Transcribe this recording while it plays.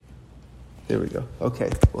There we go.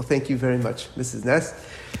 Okay. Well, thank you very much, Mrs. Ness,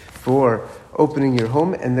 for opening your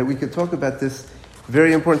home and that we could talk about this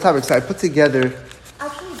very important topic. So I put together...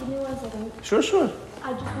 Actually, give me 1 second. Sure.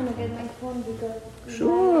 I just want to get my phone because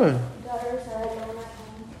Sure. my daughters are on my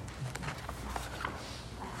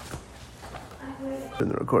phone. In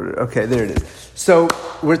the recorder. Okay, there it is. So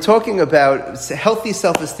we're talking about healthy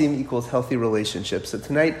self-esteem equals healthy relationships. So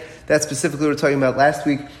tonight, that's specifically what we're talking about. Last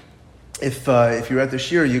week, if you were at the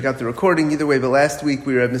shiur, you got the recording either way. But last week,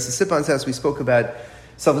 we were at Mrs. Sipon's house. We spoke about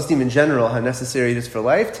self-esteem in general, how necessary it is for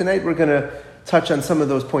life. Tonight, we're going to touch on some of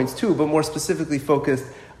those points too, but more specifically focused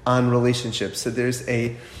on relationships. So there's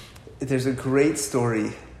a great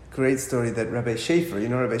story that Rabbi Schaefer,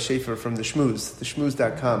 Rabbi Schaefer from the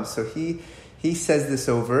shmooze.com. So he says this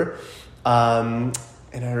over, and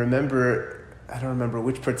I don't remember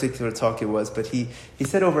which particular talk it was, but he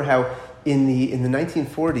said over how in the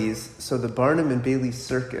 1940s, so the Barnum and Bailey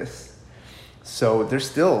Circus, so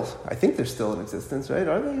I think they're still in existence, right?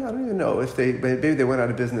 Are they? I don't even know if maybe they went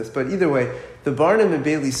out of business, but either way, the Barnum and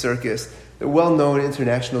Bailey Circus, they're well known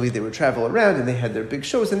internationally. They would travel around and they had their big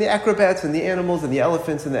shows and the acrobats and the animals and the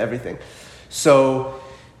elephants and everything. So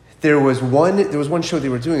there was one show they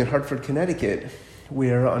were doing in Hartford, Connecticut,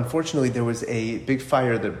 where unfortunately there was a big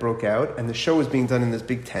fire that broke out, and the show was being done in this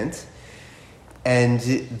big tent, and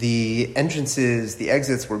the entrances, the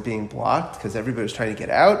exits were being blocked because everybody was trying to get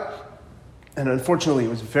out, and unfortunately it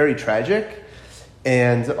was very tragic,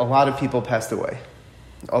 and a lot of people passed away.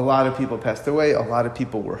 A lot of people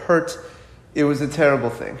were hurt. It was a terrible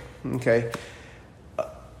thing, okay?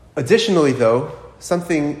 Additionally, though,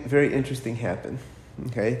 something very interesting happened.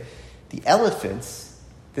 Okay, the elephants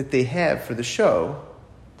that they have for the show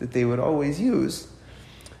that they would always use.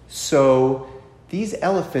 So these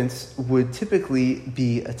elephants would typically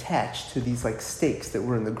be attached to these like stakes that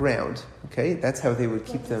were in the ground. Okay, that's how they would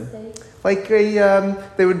keep them. Like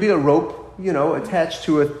they would be a rope, attached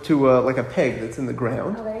to a peg that's in the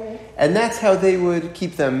ground, and that's how they would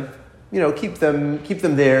keep them. Keep them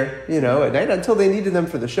there, at night until they needed them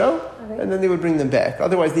for the show, and then they would bring them back.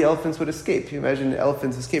 Otherwise, the elephants would escape. You imagine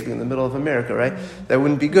elephants escaping in the middle of America, right? Mm-hmm. That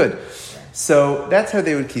wouldn't be good. So that's how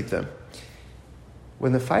they would keep them.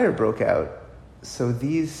 When the fire broke out, so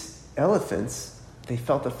these elephants, they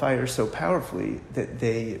felt the fire so powerfully that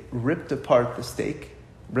they ripped apart the stake,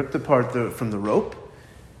 from the rope,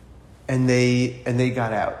 and they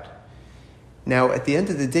got out. Now, at the end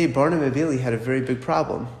of the day, Barnum and Bailey had a very big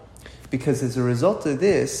problem. Because as a result of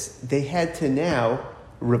this, they had to now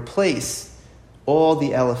replace all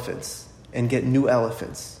the elephants and get new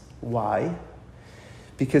elephants. Why?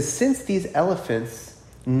 Because since these elephants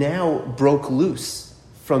now broke loose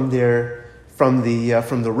from the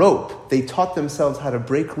rope, they taught themselves how to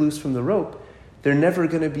break loose from the rope, they're never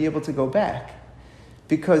going to be able to go back.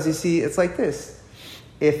 Because you see, it's like this.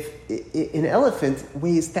 If an elephant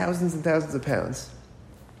weighs thousands and thousands of pounds,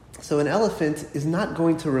 so an elephant is not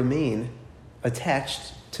going to remain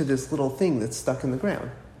attached to this little thing that's stuck in the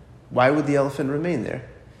ground. Why would the elephant remain there?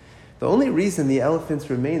 The only reason the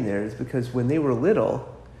elephants remain there is because when they were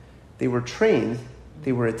little, they were trained,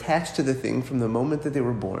 they were attached to the thing from the moment that they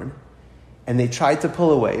were born, and they tried to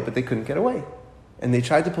pull away, but they couldn't get away. And they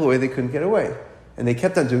tried to pull away, they couldn't get away. And they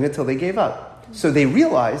kept on doing it until they gave up. So they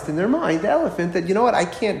realized in their mind, the elephant, that, I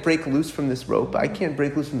can't break loose from this rope, I can't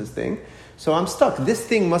break loose from this thing, so I'm stuck. This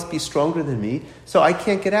thing must be stronger than me, so I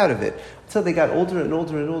can't get out of it. Until they got older and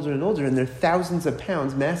older and older and older, and they're thousands of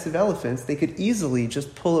pounds, massive elephants, they could easily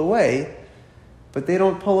just pull away, but they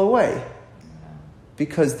don't pull away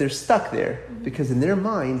because they're stuck there. Because in their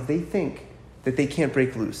minds, they think that they can't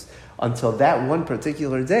break loose. Until that one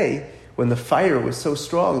particular day, when the fire was so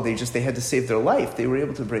strong, they had to save their life. They were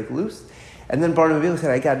able to break loose. And then Barnum and Bailey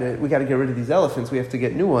said, we got to get rid of these elephants. We have to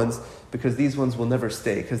get new ones because these ones will never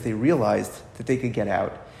stay, because they realized that they could get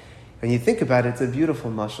out. And you think about it, it's a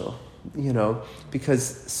beautiful mashal,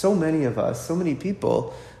 because so many of us, so many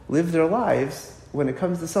people live their lives, when it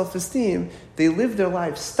comes to self-esteem, they live their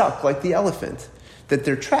lives stuck like the elephant, that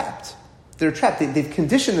they're trapped. They're trapped. They've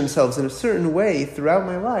conditioned themselves in a certain way throughout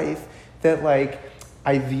my life that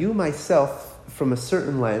I view myself from a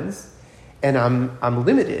certain lens, and I'm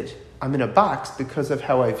limited. I'm in a box because of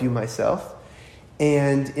how I view myself,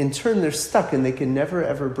 and in turn they're stuck and they can never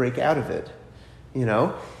ever break out of it,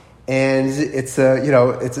 And it's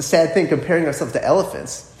a sad thing comparing ourselves to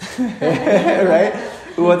elephants, right?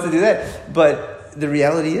 Who wants to do that? But the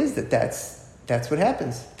reality is that's what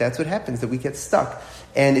happens. That's what happens, that we get stuck.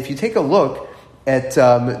 And if you take a look at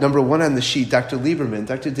number 1 on the sheet, Dr.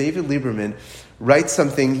 David Lieberman writes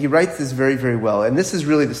something. He writes this very, very well, and this is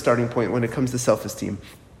really the starting point when it comes to self-esteem.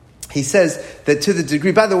 he says that to the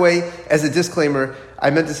degree, by the way, as a disclaimer, I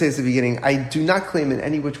meant to say at the beginning, I do not claim in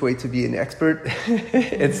any which way to be an expert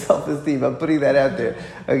in self-esteem. I'm putting that out there.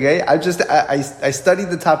 Okay, I studied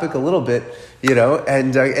the topic a little bit,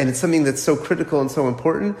 and it's something that's so critical and so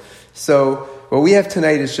important. So what we have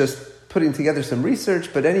tonight is just putting together some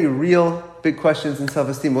research, but any real big questions in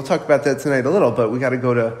self-esteem, we'll talk about that tonight a little, but we got to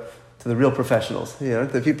go to the real professionals,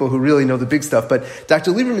 the people who really know the big stuff. But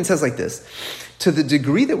Dr. Lieberman says like this: to the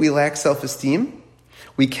degree that we lack self-esteem,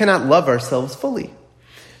 we cannot love ourselves fully.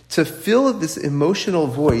 To fill this emotional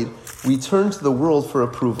void, we turn to the world for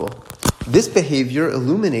approval. This behavior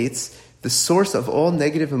illuminates the source of all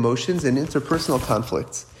negative emotions and interpersonal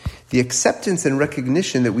conflicts. The acceptance and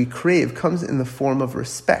recognition that we crave comes in the form of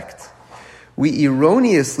respect. We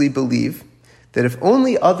erroneously believe that if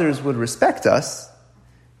only others would respect us,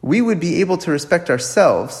 we would be able to respect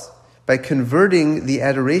ourselves by converting the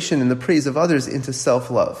adoration and the praise of others into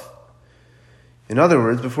self-love. In other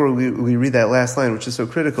words, before we read that last line, which is so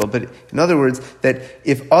critical, but in other words, that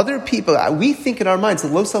if other people, we think in our minds, the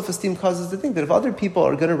low self-esteem causes us to think that if other people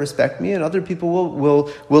are going to respect me and other people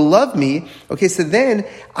will love me, okay, so then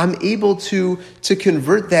I'm able to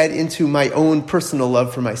convert that into my own personal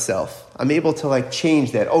love for myself. I'm able to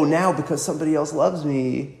change that. Oh, now because somebody else loves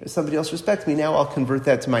me, somebody else respects me, now I'll convert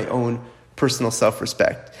that to my own personal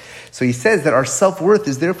self-respect. So he says that our self-worth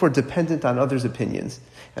is therefore dependent on others' opinions.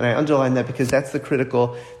 And I underline that because that's the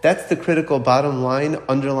critical bottom line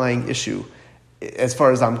underlying issue as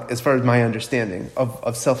far as my understanding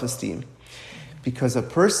of self-esteem. Because a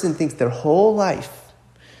person thinks their whole life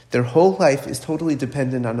is totally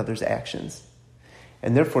dependent on others' actions.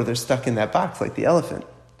 And therefore they're stuck in that box like the elephant.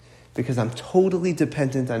 Because I'm totally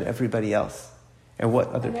dependent on everybody else and what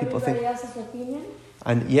other people think. Everybody else's opinion?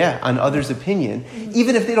 On others' opinion,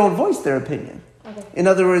 even if they don't voice their opinion. Okay. In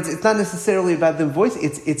other words, it's not necessarily about them voice.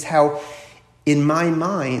 It's how, in my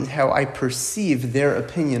mind, how I perceive their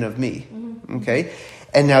opinion of me. Mm-hmm. Okay,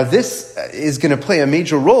 and now this is going to play a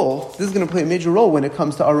major role. This is going to play a major role when it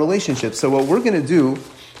comes to our relationships. So what we're going to do,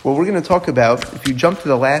 what we're going to talk about, if you jump to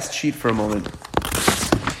the last sheet for a moment,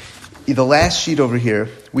 the last sheet over here,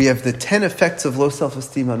 we have the 10 effects of low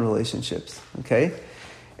self-esteem on relationships. Okay.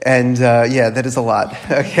 And that is a lot,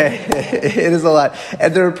 okay? It is a lot.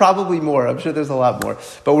 And there are probably more. I'm sure there's a lot more.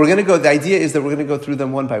 But the idea is that we're going to go through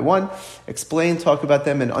them one by one, explain, talk about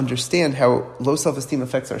them, and understand how low self-esteem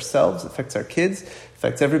affects ourselves, affects our kids,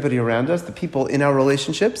 affects everybody around us, the people in our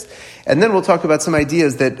relationships. And then we'll talk about some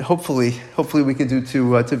ideas that hopefully we could do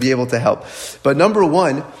to be able to help. But number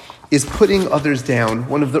one is putting others down.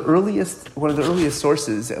 One of the earliest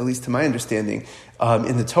sources, at least to my understanding,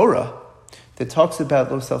 in the Torah, that talks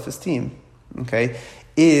about low self-esteem, okay,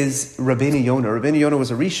 is Rabbeinu Yonah. Rabbeinu Yonah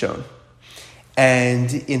was a Rishon.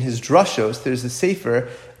 And in his drushos, there's a sefer,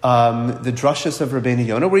 the drushos of Rabbeinu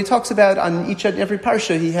Yonah, where he talks about on each and every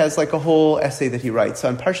parsha, he has a whole essay that he writes. So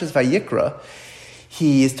on Parshas Vayikra,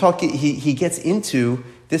 he gets into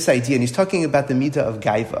this idea, and he's talking about the midah of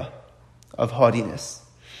gaiva, of haughtiness.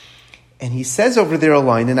 And he says over there a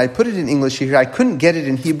line, and I put it in English here. I couldn't get it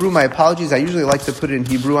in Hebrew. My apologies. I usually like to put it in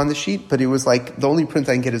Hebrew on the sheet, but it was the only print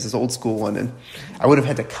I can get is this old school one. And I would have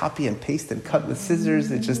had to copy and paste and cut with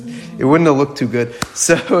scissors. It wouldn't have looked too good.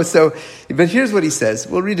 But here's what he says.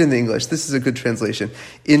 We'll read it in the English. This is a good translation.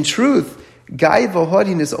 In truth, gaiva,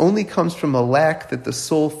 haughtiness, only comes from a lack that the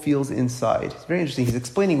soul feels inside. It's very interesting. He's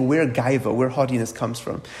explaining where gaiva, where haughtiness comes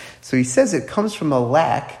from. So he says it comes from a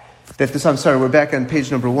lack we're back on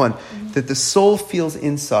page number 1, that the soul feels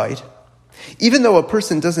inside, even though a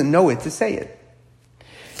person doesn't know it to say it.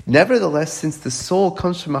 Nevertheless, since the soul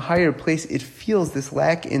comes from a higher place, it feels this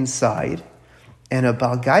lack inside, and a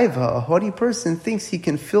Bal Gaiva, a haughty person, thinks he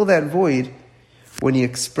can fill that void when he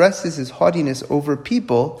expresses his haughtiness over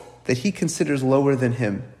people that he considers lower than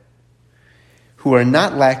him, who are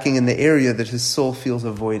not lacking in the area that his soul feels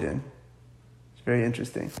a void in. It's very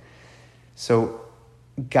interesting. So,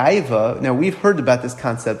 Gaiva, now we've heard about this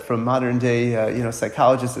concept from modern day,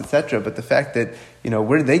 psychologists, etc. But the fact that,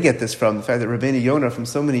 where did they get this from? The fact that Rabbeinu Yonah from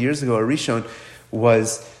so many years ago, a Rishon,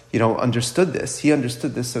 was, understood this. He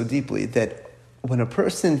understood this so deeply that when a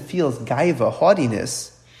person feels Gaiva,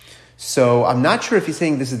 haughtiness, so I'm not sure if he's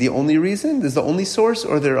saying this is the only reason, this is the only source,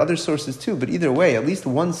 or there are other sources too. But either way, at least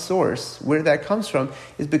one source where that comes from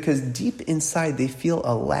is because deep inside they feel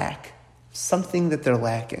a lack, something that they're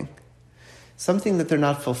lacking. Something that they're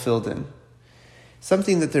not fulfilled in.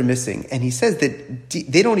 Something that they're missing. And he says that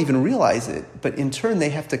they don't even realize it, but in turn they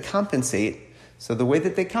have to compensate. So the way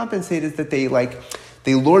that they compensate is that they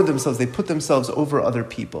lord themselves, they put themselves over other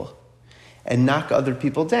people and knock other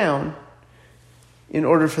people down in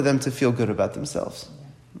order for them to feel good about themselves.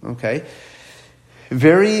 Okay?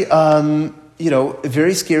 Very,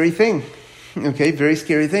 very scary thing. Okay? Very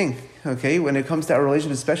scary thing. Okay? When it comes to our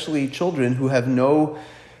relationship, especially children who have no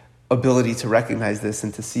ability to recognize this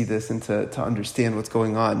and to see this and to understand what's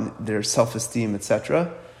going on, their self-esteem,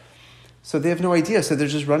 etc. So they have no idea. So they're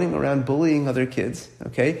just running around bullying other kids.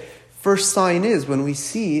 Okay? First sign is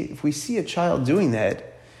if we see a child doing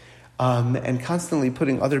that and constantly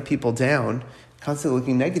putting other people down, constantly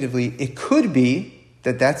looking negatively, it could be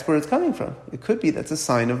that that's where it's coming from. It could be that's a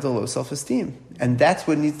sign of the low self-esteem. And that's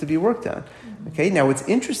what needs to be worked on. Okay? Now what's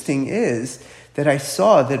interesting is that I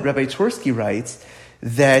saw that Rabbi Twersky writes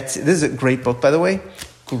that, this is a great book, by the way,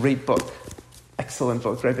 great book, excellent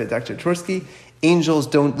book, right, by Dr. Twersky, Angels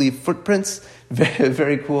Don't Leave Footprints,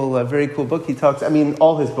 very cool book. He talks,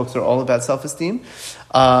 all his books are all about self-esteem,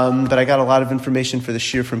 but I got a lot of information for the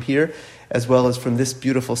shir from here, as well as from this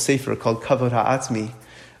beautiful sefer called Kavod Ha'atzmi,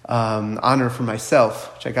 Honor for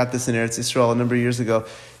Myself, which I got this in Eretz Yisrael a number of years ago.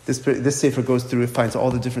 This sefer goes through, it finds all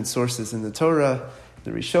the different sources in the Torah, the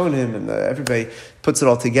Rishonim, and everybody puts it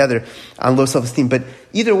all together on low self-esteem. But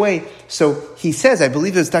either way, so he says, I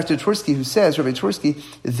believe it's Dr. Twersky who says, Rabbi Twersky,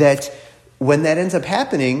 that when that ends up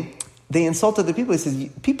happening, they insult other people. He says,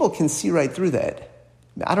 people can see right through that.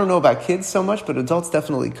 I don't know about kids so much, but adults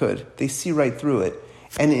definitely could. They see right through it.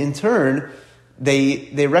 And in turn,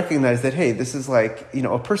 they recognize that, hey, this is like,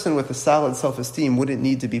 a person with a solid self-esteem wouldn't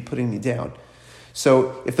need to be putting me down.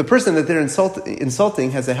 So if the person that they're insulting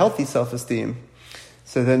has a healthy self-esteem,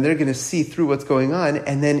 so then they're going to see through what's going on,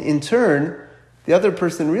 and then in turn, the other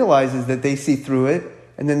person realizes that they see through it,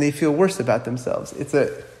 and then they feel worse about themselves. It's a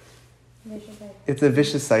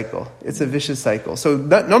vicious cycle. It's a vicious cycle. So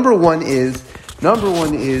number one is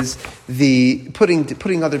the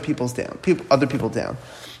putting other people down.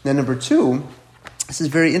 Now number two, this is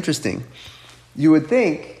very interesting. You would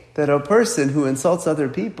think that a person who insults other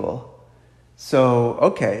people, so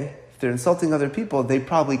okay, if they're insulting other people, they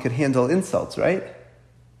probably could handle insults, right?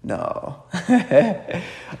 No.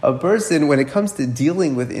 A person, when it comes to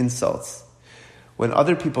dealing with insults, when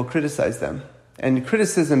other people criticize them, and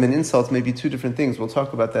criticism and insults may be two different things, we'll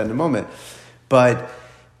talk about that in a moment, but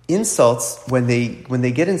insults, when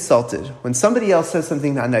they get insulted, when somebody else says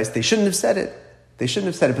something not nice, they shouldn't have said it,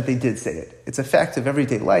 but they did say it. It's a fact of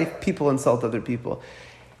everyday life. People insult other people.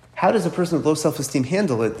 How does a person with low self-esteem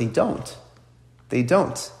handle it? They don't.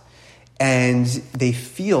 And they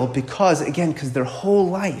feel, because their whole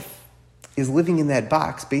life is living in that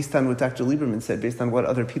box based on what Dr. Lieberman said, based on what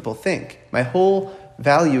other people think. My whole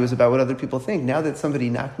value is about what other people think. Now that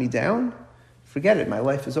somebody knocked me down, forget it. My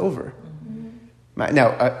life is over. Mm-hmm.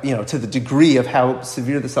 Now, to the degree of how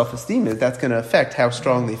severe the self-esteem is, that's going to affect how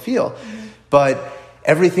strong they feel. Mm-hmm. But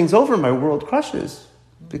everything's over. My world crushes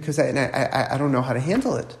because I don't know how to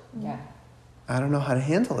handle it. Yeah. I don't know how to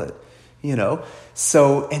handle it.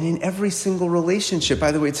 So, and in every single relationship,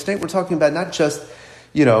 by the way, tonight we're talking about not just,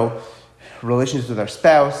 relationships with our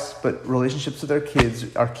spouse, but relationships with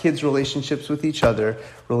our kids' relationships with each other,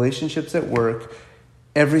 relationships at work.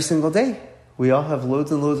 Every single day, we all have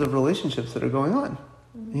loads and loads of relationships that are going on,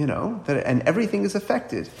 and everything is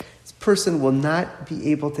affected. This person will not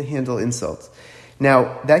be able to handle insults.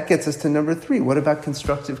 Now, that gets us to number 3. What about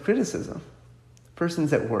constructive criticism?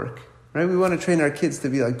 Person's at work, right? We want to train our kids to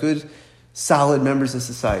be like good, solid members of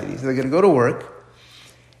society. So they're going to go to work,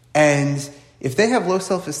 and if they have low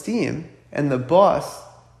self-esteem and the boss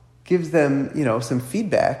gives them, some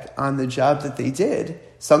feedback on the job that they did,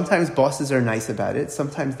 sometimes bosses are nice about it,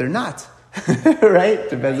 sometimes they're not, right?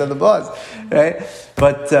 Depends on the boss, right?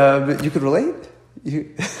 But you could relate.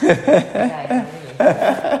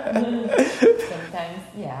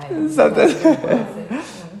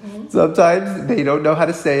 Sometimes they don't know how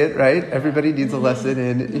to say it, right? Everybody needs a lesson,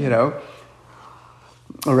 and,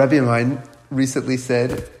 a Rebbe of mine recently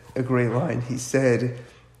said a great line. He said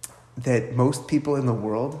that most people in the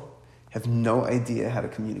world have no idea how to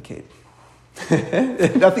communicate.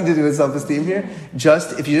 Nothing to do with self-esteem here.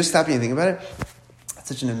 If you just stop and you think about it, that's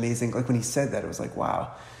such an amazing, when he said that, it was like,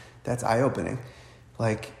 wow, that's eye-opening.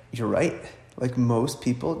 You're right. Most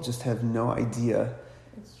people just have no idea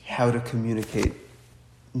how to communicate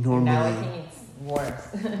normally. Now I think it's worse.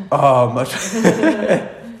 Oh, much.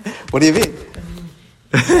 What do you mean?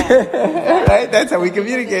 Right? That's how we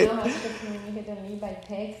communicate. They don't have to communicate only by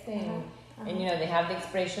text and they have the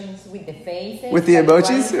expressions with the faces. With the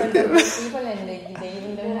emojis? People and they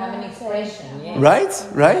even don't have an expression. Yeah.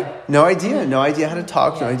 Right? No idea how to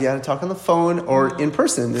talk, no idea how to talk on the phone or in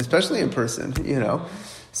person, especially in person,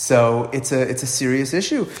 So it's a serious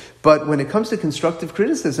issue. But when it comes to constructive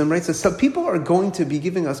criticism, right, so some people are going to be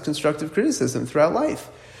giving us constructive criticism throughout life.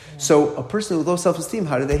 So a person with low self-esteem,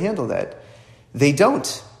 how do they handle that? They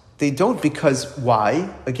don't. They don't because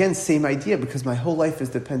why? Again, same idea, because my whole life is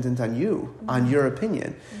dependent on you, on your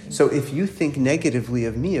opinion. So if you think negatively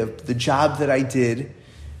of me, of the job that I did,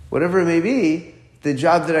 whatever it may be, the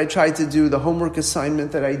job that I tried to do, the homework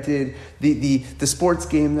assignment that I did, the sports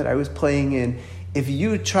game that I was playing in, if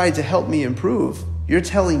you tried to help me improve, you're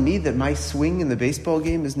telling me that my swing in the baseball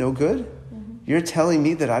game is no good? You're telling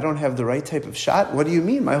me that I don't have the right type of shot? What do you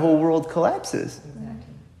mean? My whole world collapses.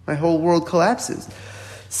 Exactly. My whole world collapses.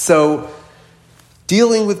 So,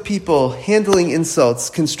 dealing with people, handling insults,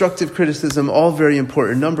 constructive criticism, all very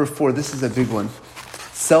important. Number 4, this is a big one.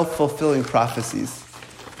 Self-fulfilling prophecies.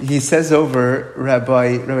 He says over,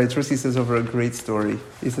 Rabbi Truski says over a great story.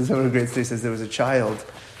 He says there was a child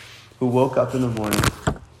who woke up in the morning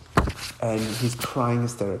and he's crying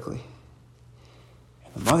hysterically.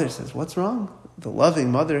 And the mother says, "What's wrong?" The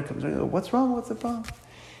loving mother comes in and goes, "What's wrong? What's the problem?"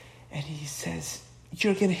 And he says,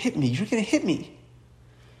 "You're going to hit me. You're going to hit me."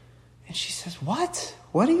 And she says, "What?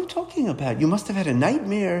 What are you talking about? You must have had a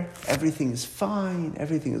nightmare. Everything is fine.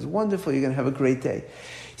 Everything is wonderful. You're going to have a great day."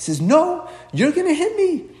 He says, "No, you're going to hit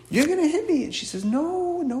me. You're going to hit me." And she says,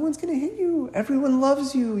 "No, no one's going to hit you. Everyone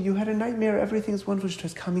loves you. You had a nightmare. Everything is wonderful." She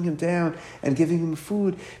tries calming him down and giving him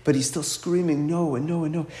food, but he's still screaming no and no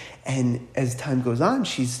and no. And as time goes on,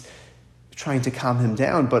 she's trying to calm him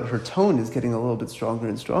down, but her tone is getting a little bit stronger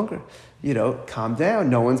and stronger. Calm down.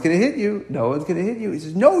 No one's going to hit you. No one's going to hit you. He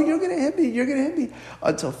says, "No, you're going to hit me. You're going to hit me."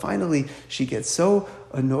 Until finally she gets so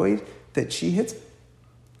annoyed that she hits him.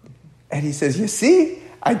 And he says, "You see,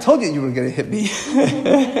 I told you were going to hit me."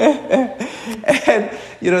 And,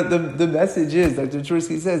 the message is, Dr.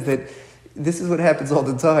 Truski says that this is what happens all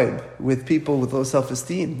the time with people with low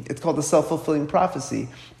self-esteem. It's called a self-fulfilling prophecy.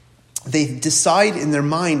 They decide in their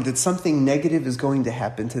mind that something negative is going to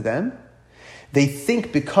happen to them. They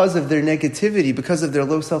think because of their negativity, because of their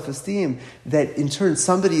low self-esteem, that in turn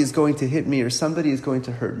somebody is going to hit me or somebody is going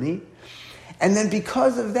to hurt me. And then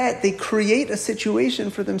because of that, they create a situation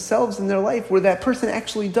for themselves in their life where that person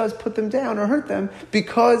actually does put them down or hurt them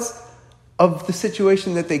because of the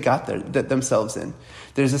situation that they got themselves in.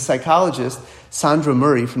 There's a psychologist, Sandra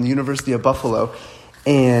Murray from the University of Buffalo,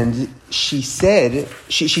 and she said,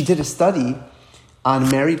 she did a study on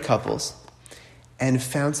married couples and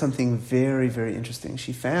found something very, very interesting.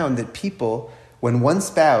 She found that people, when one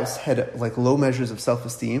spouse had low measures of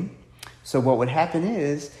self-esteem, so what would happen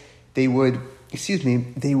is they would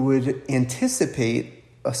anticipate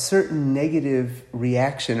a certain negative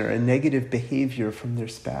reaction or a negative behavior from their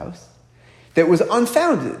spouse that was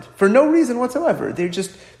unfounded for no reason whatsoever. They're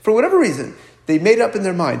just, for whatever reason, they made up in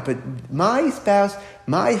their mind, but my spouse,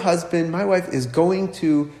 my husband, my wife is going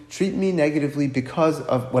to treat me negatively because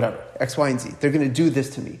of whatever, X, Y, and Z. They're going to do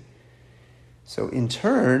this to me. So in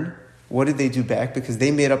turn, what did they do back? Because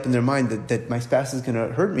they made up in their mind that my spouse is going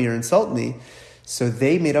to hurt me or insult me. So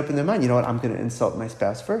they made up in their mind, you know what, I'm going to insult my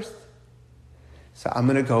spouse first. So I'm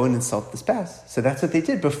going to go and insult the spouse. So that's what they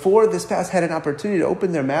did. Before the spouse had an opportunity to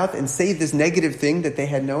open their mouth and say this negative thing that they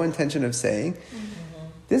had no intention of saying,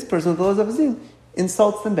 this person with low self-esteem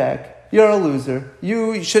insults them back. You're a loser.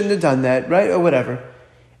 You shouldn't have done that, right? Or whatever.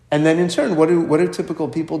 And then in turn, what do typical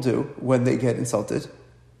people do when they get insulted?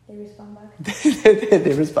 They respond back.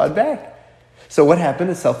 They respond back. So what happened?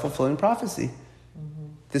 A self-fulfilling prophecy.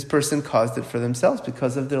 This person caused it for themselves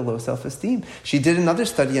because of their low self-esteem. She did another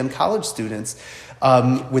study on college students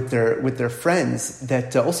with their friends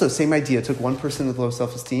that also, same idea, took one person with low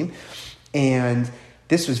self-esteem, and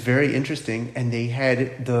this was very interesting, and they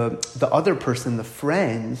had the other person, the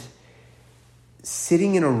friend,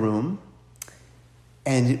 sitting in a room,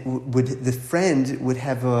 and the friend would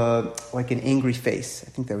have an angry face.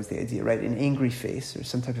 I think that was the idea, right? An angry face or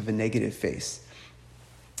some type of a negative face.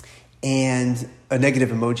 And a negative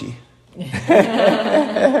emoji,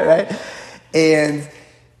 right? And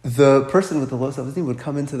the person with the low self-esteem would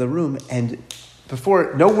come into the room and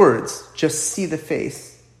before, no words, just see the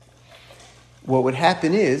face. What would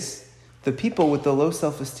happen is the people with the low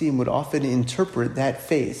self-esteem would often interpret that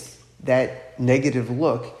face, that negative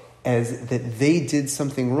look, as that they did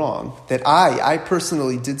something wrong, that I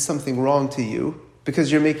personally did something wrong to you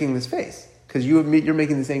because you're making this face. Because you're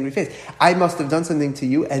making this angry face. I must have done something to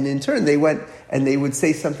you, and in turn they went and they would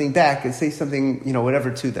say something back and say something,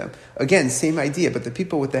 whatever to them. Again, same idea, but the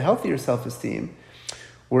people with the healthier self-esteem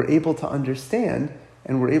were able to understand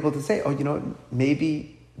and were able to say,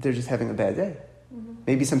 maybe they're just having a bad day. Mm-hmm.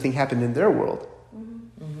 Maybe something happened in their world.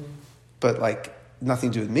 Mm-hmm. But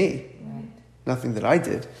nothing to do with me. Right. Nothing that I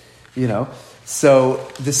did, So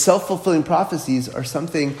the self-fulfilling prophecies are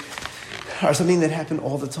something that happen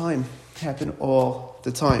all the time. happen all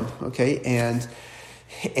the time, okay?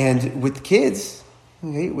 And with kids,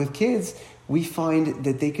 we find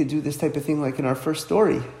that they could do this type of thing like in our first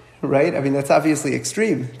story, right? I mean, that's obviously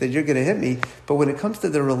extreme, that you're going to hit me. But when it comes to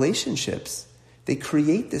their relationships, they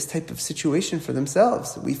create this type of situation for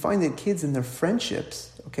themselves. We find that kids in their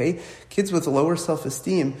friendships, okay? Kids with lower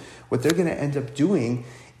self-esteem, what they're going to end up doing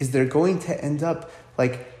is they're going to end up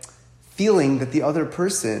like feeling that the other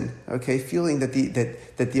person, okay, feeling that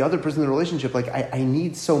the other person in the relationship, like I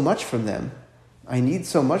need so much from them. I need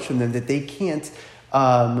so much from them that they can't,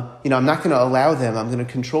 I'm not going to allow them. I'm going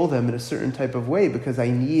to control them in a certain type of way because I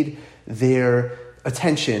need their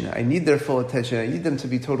attention. I need their full attention. I need them to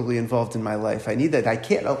be totally involved in my life. I need that. I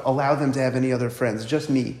can't allow them to have any other friends, just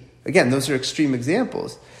me. Again, those are extreme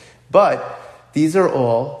examples. But these are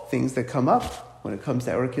all things that come up when it comes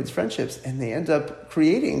to our kids' friendships, and they end up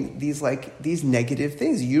creating these negative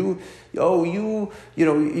things. You're not going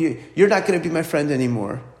to be my friend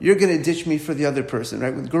anymore. You're going to ditch me for the other person,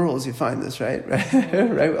 right? With girls, you find this, right?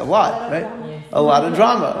 Right? A lot, right? A lot of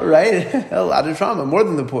drama, right? A lot of drama, more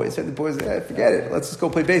than the boys. Right? The boys, forget it. Let's just go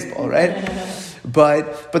play baseball, right?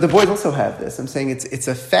 But the boys also have this. I'm saying it's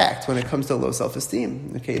a fact when it comes to low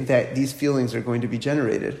self-esteem, okay, that these feelings are going to be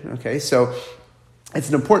generated, okay? So it's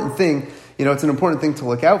an important thing, it's an important thing to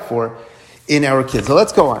look out for in our kids. So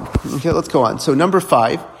let's go on. Okay, let's go on. So number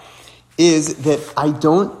 5 is that I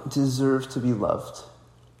don't deserve to be loved.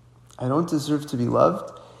 I don't deserve to be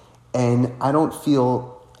loved, and I don't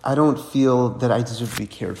feel that I deserve to be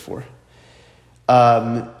cared for.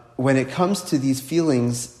 When it comes to these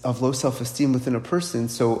feelings of low self-esteem within a person,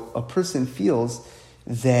 so a person feels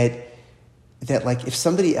that like if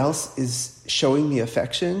somebody else is showing me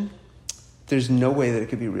affection, there's no way that it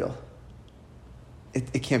could be real.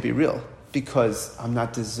 It can't be real because I'm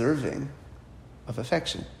not deserving of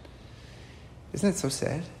affection. Isn't that so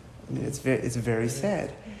sad? I mean, it's very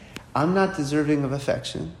sad. I'm not deserving of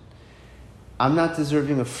affection. I'm not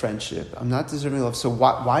deserving of friendship. I'm not deserving of love. So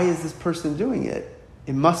why is this person doing it?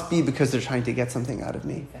 It must be because they're trying to get something out of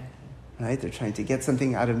me. Right? They're trying to get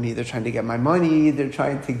something out of me. They're trying to get my money. They're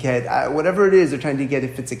trying to get whatever it is. They're trying to get,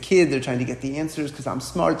 if it's a kid, they're trying to get the answers because I'm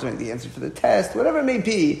smart. They're trying to get the answer for the test, whatever it may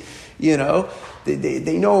be.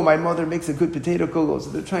 They know my mother makes a good potato kugel,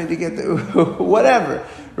 so they're trying to get the whatever,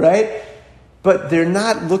 right? But they're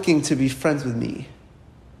not looking to be friends with me.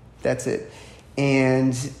 That's it.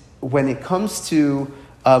 And when it comes to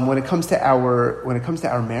our marriages,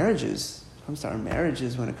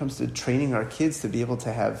 when it comes to training our kids to be able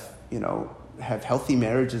to have healthy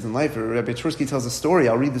marriages in life. Rabbi Twersky tells a story.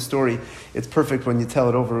 I'll read the story. It's perfect when you tell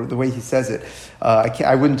it over the way he says it.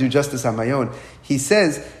 I wouldn't do justice on my own. He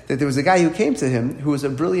says that there was a guy who came to him who was a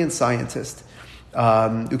brilliant scientist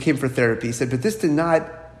who came for therapy. He said, but this did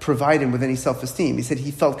not provide him with any self-esteem. He said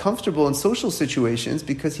he felt comfortable in social situations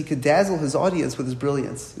because he could dazzle his audience with his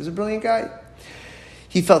brilliance. He was a brilliant guy.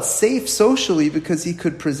 He felt safe socially because he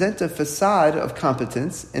could present a facade of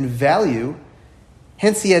competence and value.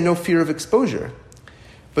 Hence, he had no fear of exposure.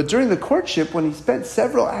 But during the courtship, when he spent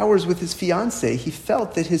several hours with his fiancée, he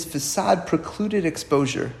felt that his facade precluded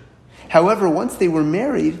exposure. However, once they were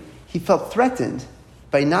married, he felt threatened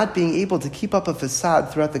by not being able to keep up a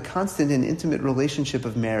facade throughout the constant and intimate relationship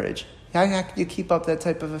of marriage. How can you keep up that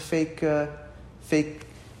type of a fake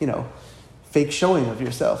showing of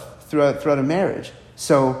yourself throughout a marriage?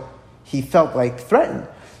 So he felt like threatened.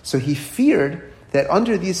 So he feared that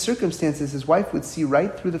under these circumstances, his wife would see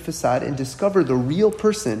right through the facade and discover the real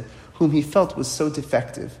person whom he felt was so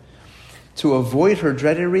defective. To avoid her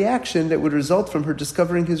dreaded reaction that would result from her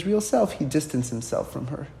discovering his real self, he distanced himself from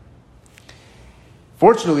her.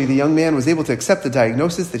 Fortunately, the young man was able to accept the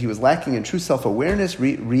diagnosis that he was lacking in true self-awareness.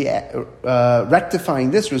 Rectifying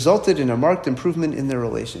this resulted in a marked improvement in their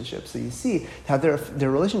relationship. So you see how their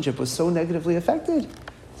relationship was so negatively affected.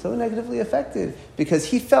 Because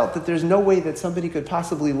he felt that there's no way that somebody could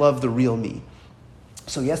possibly love the real me.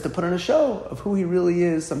 So he has to put on a show of who he really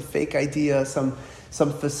is, some fake idea, some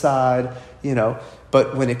facade,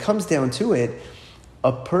 But when it comes down to it,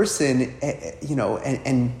 a person,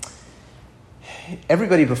 and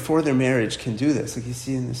everybody before their marriage can do this, like you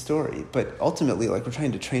see in the story. But ultimately, like we're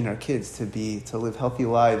trying to train our kids to live healthy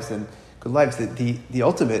lives and good lives. The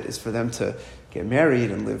ultimate is for them to get married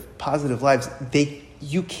and live positive lives.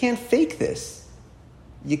 You can't fake this.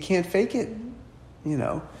 You can't fake it.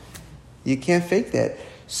 You can't fake that.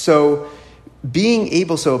 So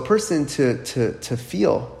a person to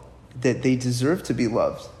feel that they deserve to be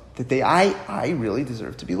loved, that I really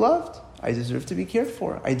deserve to be loved. I deserve to be cared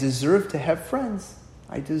for. I deserve to have friends.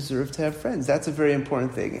 That's a very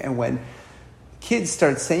important thing. And when kids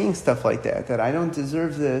start saying stuff like that I don't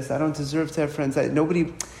deserve this, I don't deserve to have friends, why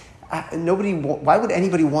would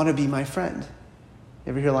anybody want to be my friend?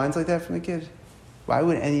 You ever hear lines like that from a kid? Why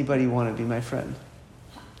would anybody want to be my friend?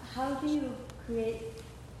 How do you create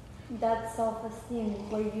that self-esteem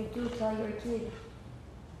where you do tell your kid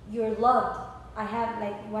you're loved? I have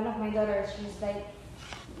one of my daughters, she's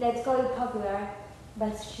let's call it popular,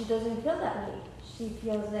 but she doesn't feel that way. She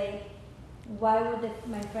feels why would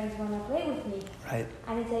my friends want to play with me? Right.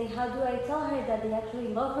 And it's how do I tell her that they actually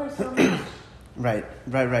love her so much? Right.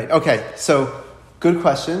 Okay, so good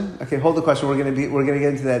question. Okay, hold the question. We're gonna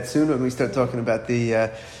get into that soon when we start talking about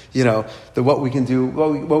the what we can do,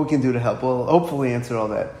 what we can do to help. We'll hopefully answer all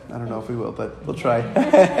that. I don't know if we will, but we'll try.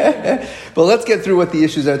 But let's get through what the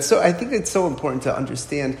issues are. So I think it's so important to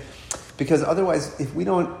understand, because otherwise, if we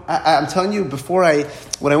don't, I'm telling you,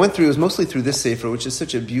 when I went through, it was mostly through this sefer, which is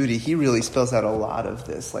such a beauty. He really spells out a lot of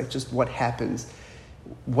this, just what happens,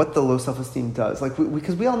 what the low self-esteem does.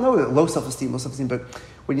 Because we all know that low self-esteem, but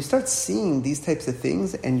when you start seeing these types of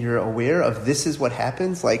things and you're aware of this is what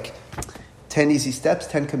happens, 10 easy steps,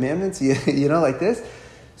 10 commandments, like this.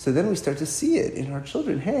 So then we start to see it in our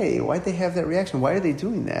children. Hey, why'd they have that reaction? Why are they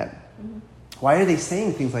doing that? Mm-hmm. Why are they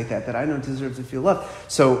saying things like that I don't deserve to feel loved?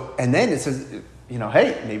 So, and then it says,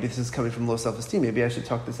 hey, maybe this is coming from low self-esteem. Maybe I should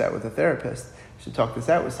talk this out with a therapist. I should talk this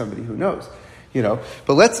out with somebody who knows.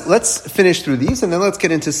 But let's finish through these, and then let's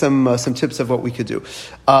get into some tips of what we could do.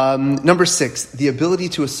 Number 6, the ability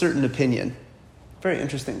to assert an opinion. Very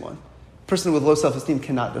interesting one. A person with low self-esteem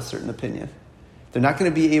cannot assert an opinion. They're not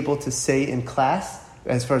going to be able to say in class,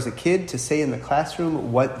 as far as a kid, to say in the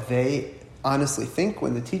classroom what they honestly think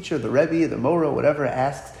when the teacher, the Rebbe, the Mora, whatever,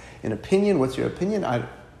 asks an opinion. What's your opinion?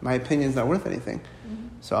 My opinion's not worth anything. Mm-hmm.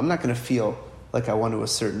 So I'm not going to feel like I want to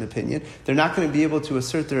assert an opinion. They're not going to be able to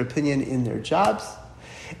assert their opinion in their jobs.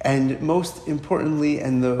 And most importantly,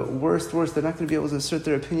 and the worst, they're not going to be able to assert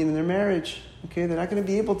their opinion in their marriage. Okay, they're not going to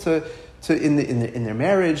be able to in their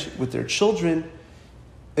marriage, with their children.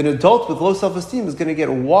 An adult with low self-esteem is going to get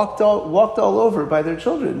walked all over by their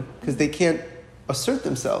children because they can't assert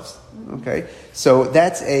themselves. Okay, so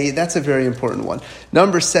that's a very important one.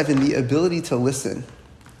 Number 7, the ability to listen.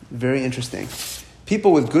 Very interesting.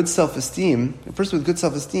 People with good self-esteem, a person with good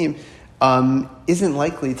self-esteem, isn't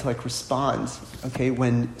likely to respond, okay,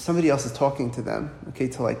 when somebody else is talking to them, okay,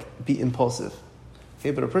 to be impulsive.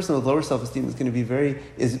 Okay, but a person with lower self-esteem is going to be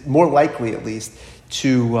is more likely, at least,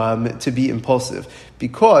 to be impulsive,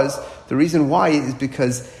 because the reason why is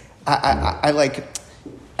because I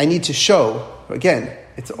need to show. Again,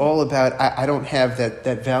 it's all about I don't have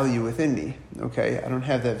that value within me. Okay, I don't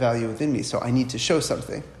have that value within me, so I need to show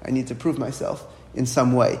something. I need to prove myself in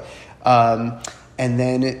some way, and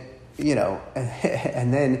then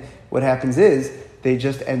and then what happens is they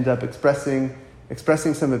just end up expressing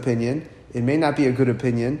some opinion. It may not be a good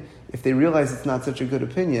opinion. If they realize it's not such a good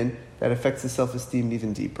opinion, that affects the self-esteem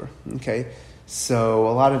even deeper. Okay, so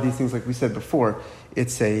a lot of these things, like we said before,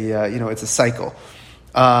 it's a cycle.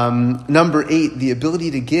 Number 8, the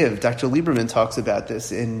ability to give. Dr. Lieberman talks about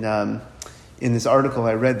this in this article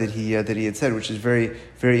I read that he had said, which is very,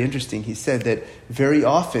 very interesting. He said that very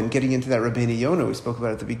often, getting into that Rabbeinu Yonah we spoke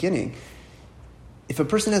about at the beginning, if a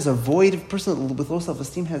person has a void, if a person with low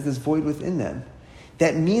self-esteem has this void within them,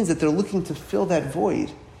 that means that they're looking to fill that void.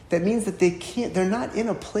 That means that they're not in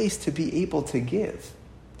a place to be able to give.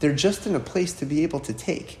 They're just in a place to be able to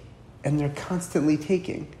take. And they're constantly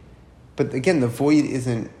taking. But again, the void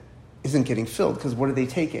isn't getting filled, because what are they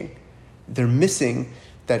taking? They're missing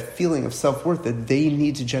that feeling of self-worth that they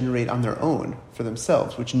need to generate on their own for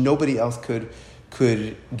themselves, which nobody else could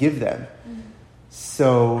give them. Mm-hmm.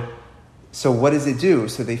 So what does it do?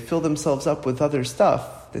 So they fill themselves up with other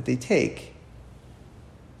stuff that they take.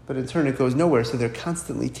 But in turn, it goes nowhere. So they're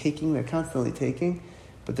constantly taking,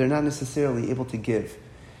 but they're not necessarily able to give.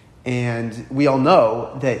 And we all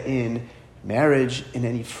know that in marriage, in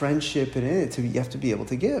any friendship, you have to be able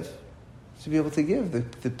to give. To be able to give.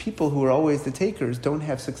 The people who are always the takers don't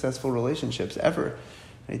have successful relationships ever.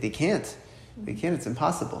 Right? They can't. It's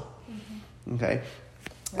impossible. Mm-hmm. Okay?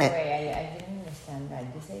 Wait, I didn't understand that.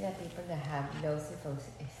 You say that people that have low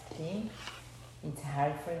self-esteem, it's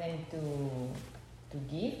hard for them to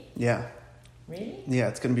give? Yeah. Really? Yeah,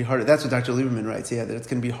 it's going to be harder. That's what Dr. Lieberman writes. Yeah, that it's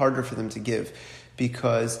going to be harder for them to give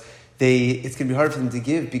because it's going to be hard for them to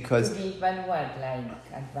give because... To give and what? Like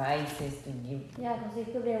advices to give? Yeah, because they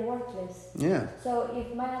feel they're worthless. Yeah. So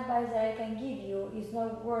if my advice that I can give you is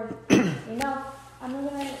not worth enough, I'm not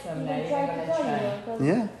going to try to tell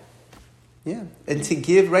you. Yeah. And to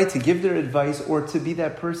give their advice, or to be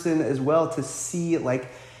that person as well, to see,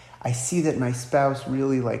 I see that my spouse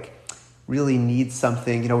really really need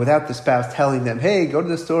something, without the spouse telling them, hey, go to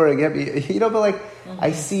the store and get me, but like,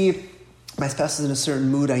 I see my spouse is in a certain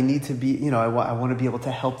mood. I need to be, I want to be able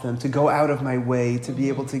to help them, to go out of my way, to be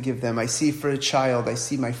able to give them. I see for a child, I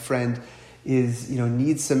see my friend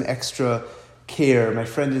needs some extra care. My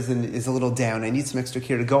friend is a little down. I need some extra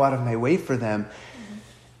care to go out of my way for them.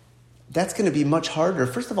 That's going to be much harder.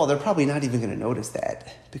 First of all, they're probably not even going to notice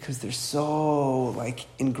that because they're so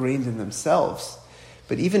ingrained in themselves.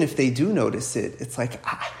 But even if they do notice it, it's like,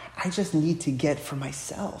 I just need to get for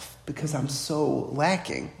myself because I'm so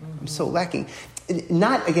lacking. I'm so lacking.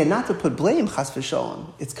 Not to put blame, chas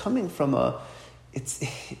v'sholom. It's coming from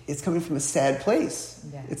it's coming from a sad place.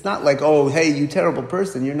 Yeah. It's not like, oh, hey, you terrible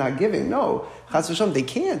person, you're not giving. No, chas v'sholom, they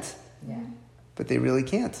can't. Yeah. But they really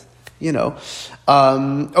can't.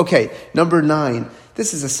 Okay, number 9.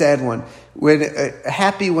 This is a sad one.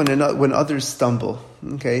 Happy when others stumble.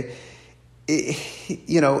 Okay.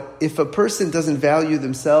 If a person doesn't value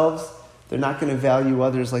themselves, they're not going to value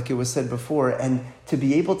others, like it was said before. And to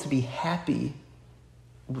be able to be happy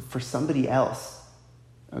for somebody else,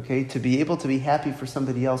 okay, to be able to be happy for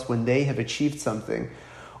somebody else when they have achieved something,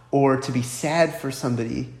 or to be sad for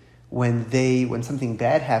somebody when something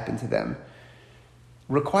bad happened to them,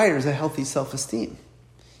 requires a healthy self-esteem.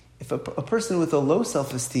 If a person with a low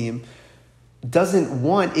self-esteem doesn't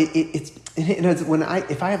want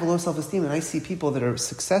if I have a low self-esteem and I see people that are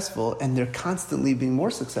successful and they're constantly being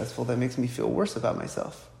more successful, that makes me feel worse about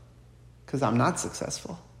myself because I'm not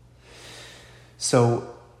successful.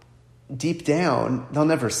 So deep down, they'll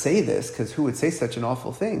never say this because who would say such an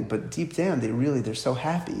awful thing? But deep down, they're so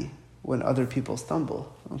happy when other people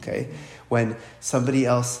stumble. Okay, when somebody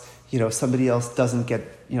else doesn't get,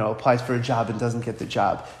 applies for a job and doesn't get the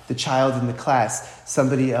job. The child in the class,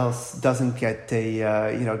 somebody else doesn't get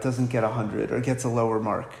doesn't get 100 or gets a lower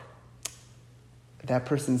mark. That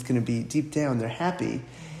person's going to be, deep down, they're happy.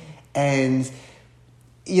 And,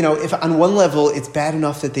 if on one level it's bad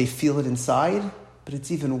enough that they feel it inside, but it's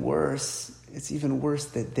even worse. It's even worse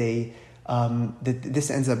that that this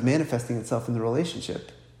ends up manifesting itself in the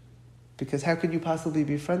relationship. Because how could you possibly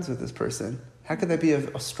be friends with this person? How could that be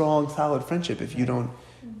a strong, solid friendship if you don't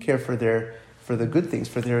care for the good things,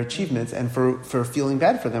 for their achievements, and for feeling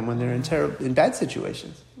bad for them when they're in bad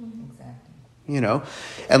situations? Exactly.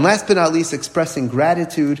 And last but not least, expressing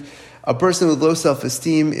gratitude. A person with low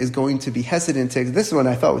self-esteem is going to be hesitant to. This one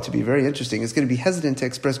I thought to be very interesting. Is going to be hesitant to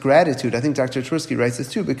express gratitude. I think Dr. Tversky writes this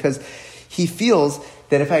too because he feels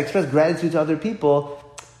that if I express gratitude to other people,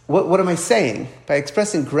 what am I saying? By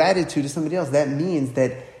expressing gratitude to somebody else, that means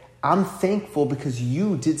that I'm thankful because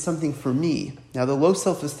you did something for me. Now, the low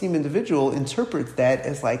self-esteem individual interprets that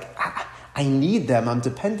as like, I need them, I'm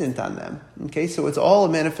dependent on them. Okay, so it's all a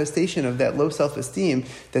manifestation of that low self-esteem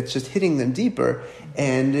that's just hitting them deeper,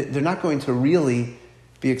 and they're not going to really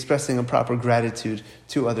be expressing a proper gratitude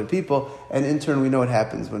to other people. And in turn, we know what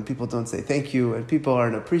happens when people don't say thank you and people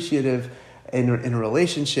aren't appreciative in a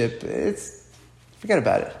relationship. Forget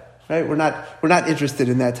about it. Right? We're not interested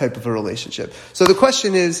in that type of a relationship. So the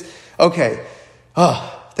question is, okay,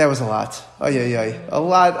 that was a lot. A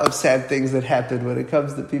lot of sad things that happen when it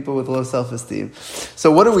comes to people with low self-esteem.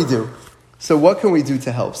 So what do we do? So what can we do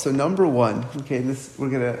to help? So number 1, okay, we're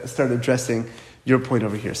going to start addressing your point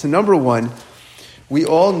over here. So number 1, we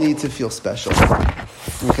all need to feel special.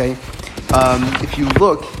 Okay? If you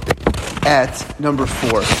look at number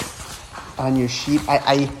 4 on your sheet,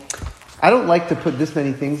 I don't like to put this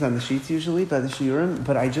many things on the sheets usually by the shiurim,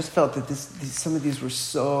 but I just felt that some of these were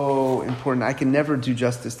so important. I can never do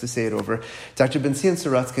justice to say it over. Dr. Ben-Zion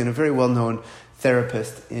Saratskin, a very well-known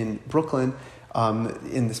therapist in Brooklyn,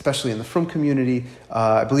 especially in the Frum community.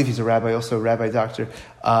 I believe he's a rabbi, also a rabbi doctor.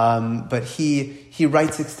 But he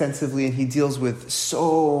writes extensively and he deals with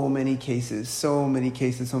so many cases, so many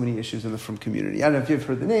issues in the Frum community. I don't know if you've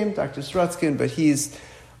heard the name, Dr. Saratskin, but he's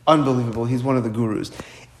unbelievable. He's one of the gurus.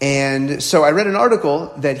 And so I read an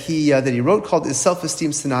article that he wrote called "Is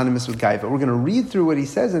Self-Esteem Synonymous with Gaiva?" We're going to read through what he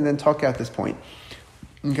says and then talk out this point.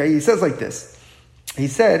 Okay, he says like this. He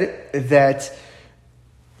said that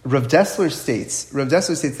Rav Dessler states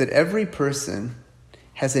that every person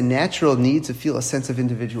has a natural need to feel a sense of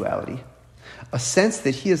individuality, a sense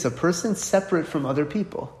that he is a person separate from other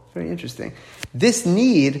people. Very interesting. This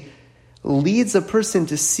need leads a person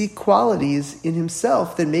to seek qualities in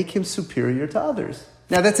himself that make him superior to others.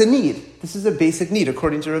 Now, that's a need. This is a basic need,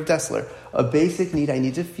 according to Rav Dessler. A basic need. I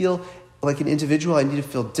need to feel like an individual. I need to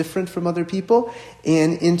feel different from other people.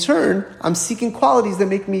 And in turn, I'm seeking qualities that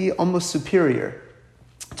make me almost superior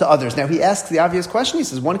to others. Now, he asks the obvious question. He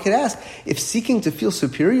says, one could ask, if seeking to feel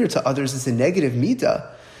superior to others is a negative midah,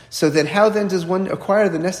 So then how then does one acquire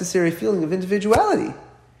the necessary feeling of individuality?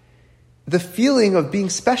 The feeling of being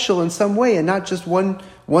special in some way and not just one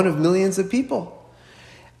of millions of people.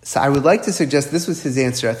 So I would like to suggest, this was his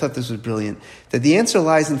answer, I thought this was brilliant, that the answer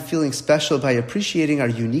lies in feeling special by appreciating our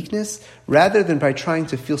uniqueness rather than by trying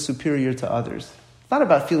to feel superior to others. It's not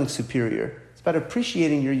about feeling superior. It's about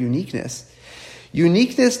appreciating your uniqueness.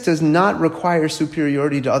 Uniqueness does not require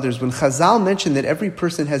superiority to others. When Chazal mentioned that every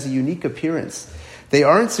person has a unique appearance, they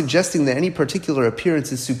aren't suggesting that any particular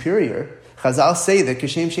appearance is superior. Chazal say that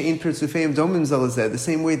Kashem she'ein pirtzufeim domim zalazeh, the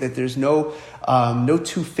same way that there's no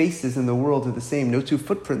two faces in the world are the same, no two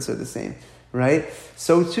footprints are the same, right?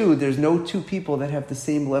 So too, there's no two people that have the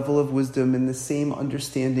same level of wisdom and the same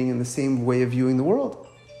understanding and the same way of viewing the world.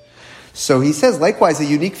 So he says, likewise, a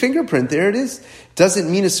unique fingerprint, there it is,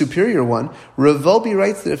 doesn't mean a superior one. Rav Volbe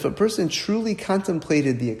writes that if a person truly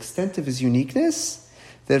contemplated the extent of his uniqueness,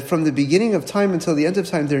 that from the beginning of time until the end of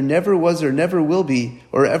time, there never was or never will be,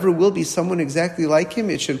 or ever will be someone exactly like him,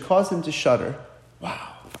 it should cause him to shudder.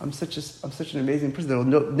 Wow, I'm such an amazing person. There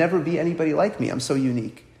will never be anybody like me. I'm so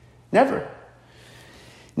unique. Never.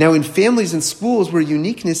 Now, in families and schools where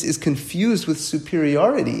uniqueness is confused with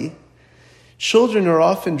superiority, children are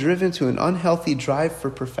often driven to an unhealthy drive for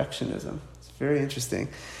perfectionism. It's very interesting.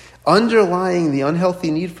 Underlying the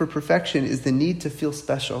unhealthy need for perfection is the need to feel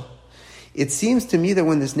special. It seems to me that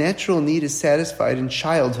when this natural need is satisfied in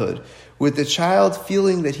childhood, with the child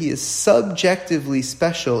feeling that he is subjectively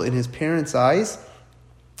special in his parents' eyes,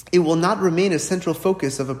 it will not remain a central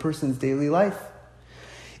focus of a person's daily life.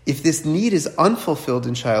 If this need is unfulfilled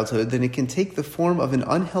in childhood, then it can take the form of an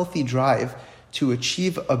unhealthy drive to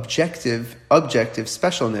achieve objective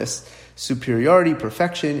specialness, superiority,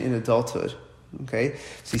 perfection in adulthood. Okay?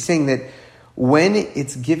 So he's saying that when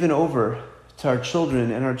it's given over to our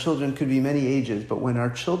children, and our children could be many ages, but when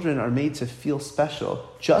our children are made to feel special,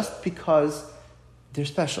 just because they're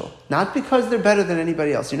special, not because they're better than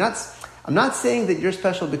anybody else. I'm not saying that you're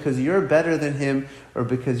special because you're better than him or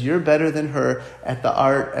because you're better than her at the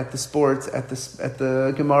art, at the sports, at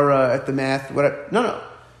the Gemara, at the math, whatever. No.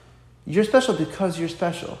 You're special because you're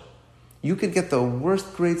special. You could get the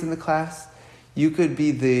worst grades in the class. You could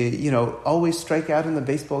be always strike out in the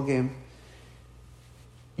baseball game.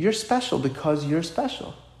 You're special because you're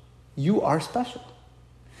special. You are special.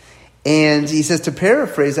 And he says, to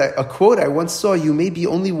paraphrase a quote I once saw, you may be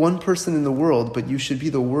only one person in the world, but you should be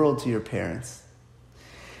the world to your parents.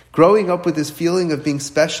 Growing up with this feeling of being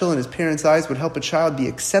special in his parents' eyes would help a child be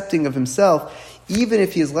accepting of himself, even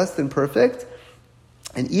if he is less than perfect,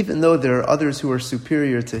 and even though there are others who are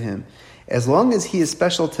superior to him. As long as he is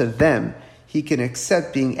special to them, he can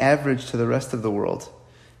accept being average to the rest of the world.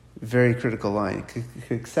 Very critical line.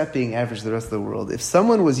 Accept being average to the rest of the world. If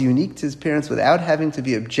someone was unique to his parents without having to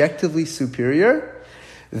be objectively superior,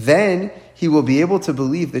 then he will be able to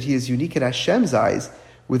believe that he is unique in Hashem's eyes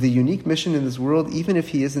with a unique mission in this world, even if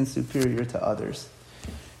he isn't superior to others.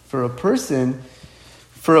 For a person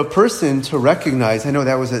to recognize, I know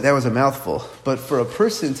that was a mouthful, but for a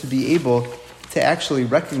person to be able to actually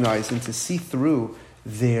recognize and to see through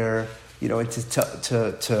their, and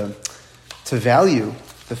to value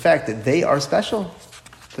the fact that they are special.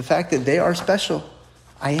 The fact that they are special.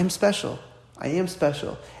 I am special. I am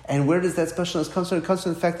special. And where does that specialness come from? It comes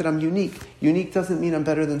from the fact that I'm unique. Unique doesn't mean I'm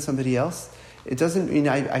better than somebody else. It doesn't mean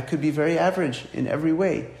I could be very average in every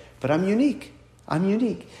way. But I'm unique. I'm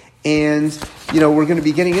unique. And, we're going to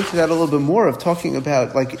be getting into that a little bit more of talking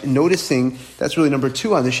about, noticing, that's really number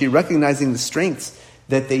 2 on the sheet, recognizing the strengths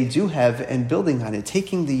that they do have and building on it,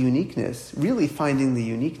 taking the uniqueness, really finding the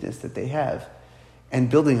uniqueness that they have and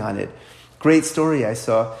building on it. Great story I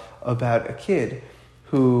saw about a kid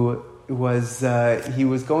who was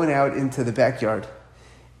going out into the backyard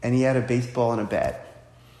and he had a baseball and a bat.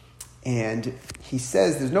 And he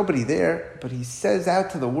says, there's nobody there, but he says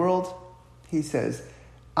out to the world, he says,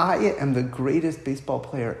 I am the greatest baseball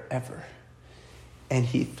player ever. And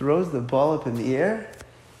he throws the ball up in the air,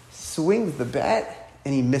 swings the bat,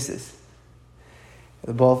 and he misses.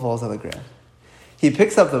 The ball falls on the ground. He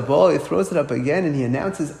picks up the ball, he throws it up again, and he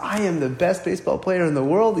announces, I am the best baseball player in the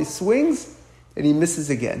world. He swings, and he misses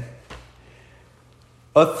again.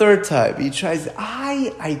 A third time, he tries,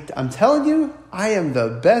 I'm telling you, I am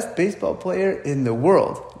the best baseball player in the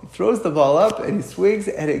world. He throws the ball up, and he swings,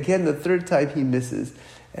 and again, the third time, he misses.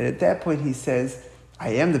 And at that point, he says, I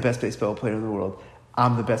am the best baseball player in the world.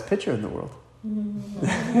 I'm the best pitcher in the world.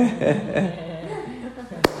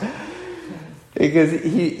 Because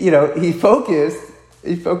he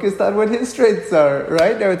focused on what his strengths are,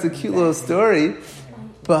 right? Now it's a cute little story,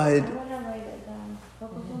 but I want to write it down.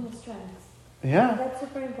 Focus on the strengths. Yeah. That's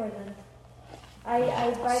super important.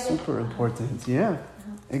 I buy the Super important. Yeah,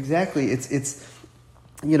 exactly. It's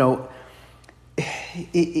you know,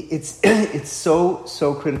 it's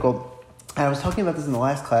so critical. And I was talking about this in the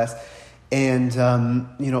last class, and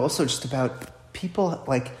also just about people,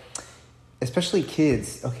 like, especially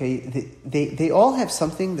kids. Okay, they all have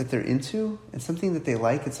something that they're into and something that they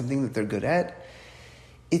like and something that they're good at.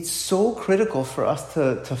 It's so critical for us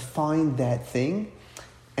to find that thing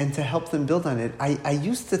and to help them build on it. I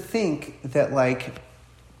used to think that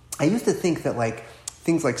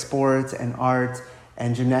things like sports and art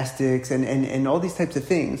and gymnastics and all these types of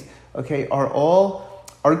things, okay,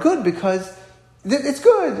 are good because it's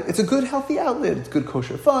good. It's a good, healthy outlet. It's good,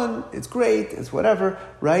 kosher fun. It's great. It's whatever,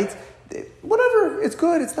 right? Whatever. It's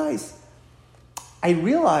good. It's nice. I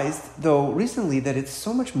realized, though, recently that it's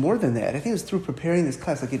so much more than that. I think it was through preparing this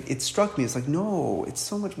class. Like, it struck me. It's like, no, it's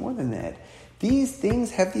so much more than that. These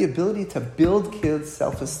things have the ability to build kids'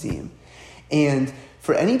 self-esteem. And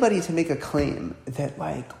for anybody to make a claim that,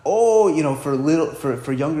 like,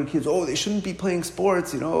 for younger kids, they shouldn't be playing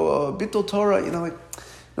sports, bittul Torah, like,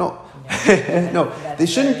 no, no, they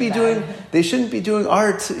shouldn't be doing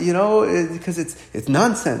art, because it's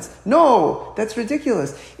nonsense. No, that's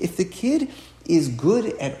ridiculous. If the kid is good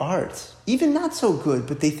at art, even not so good,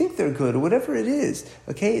 but they think they're good, or whatever it is,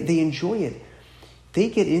 okay, they enjoy it. They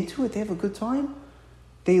get into it, they have a good time,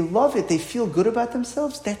 they love it, they feel good about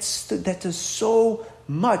themselves, that does so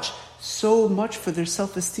much for their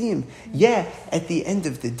self-esteem. Yeah, at the end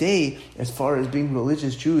of the day, as far as being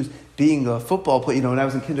religious Jews, being a football player, when I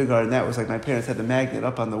was in kindergarten, that was like my parents had the magnet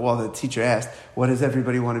up on the wall. The teacher asked, what does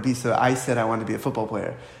everybody want to be? So I said I want to be a football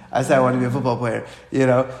player. I want to be a football player,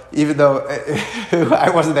 even though I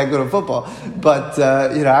wasn't that good at football. But,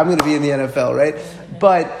 I'm going to be in the NFL, right?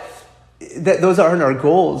 But those aren't our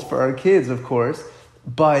goals for our kids, of course.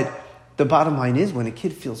 But the bottom line is when a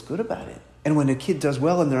kid feels good about it, and when a kid does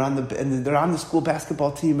well, and they're on the school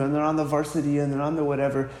basketball team, and they're on the varsity, and they're on the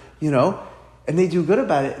whatever, and they do good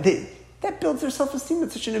about it, that builds their self-esteem.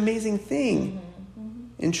 It's such an amazing thing.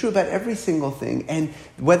 And true about every single thing. And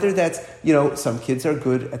whether that's, some kids are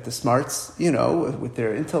good at the smarts, with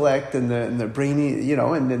their intellect and their brainy,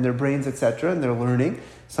 and then their brains, etc., and they're learning.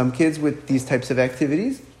 Some kids with these types of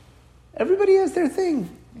activities, everybody has their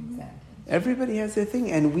thing. Exactly. Everybody has their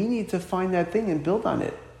thing, and we need to find that thing and build on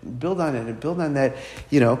it. Build on that,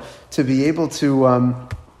 to be able to,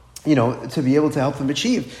 to be able to help them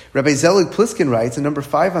achieve. Rabbi Zelig Pliskin writes, in number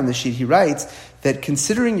 5 on the sheet, he writes that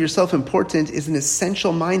considering yourself important is an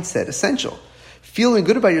essential mindset. Essential. Feeling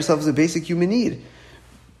good about yourself is a basic human need.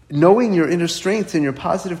 Knowing your inner strengths and your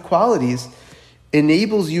positive qualities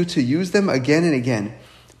enables you to use them again and again.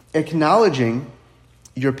 Acknowledging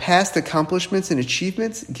your past accomplishments and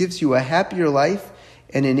achievements gives you a happier life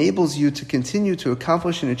and enables you to continue to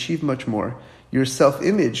accomplish and achieve much more. Your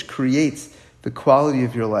self-image creates the quality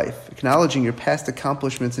of your life. Acknowledging your past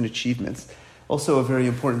accomplishments and achievements. Also a very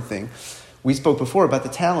important thing. We spoke before about the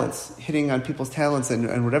talents, hitting on people's talents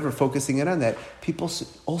and whatever, focusing in on that. People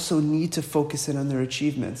also need to focus in on their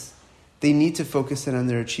achievements. They need to focus in on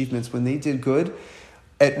their achievements. When they did good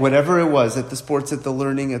at whatever it was, at the sports, at the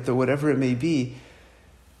learning, at the whatever it may be,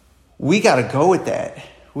 we got to go with that.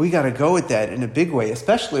 We got to go with that in a big way,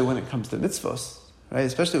 especially when it comes to mitzvos. Right,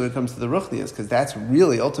 especially when it comes to the ruchnias, because that's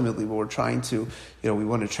really ultimately what we're trying to, we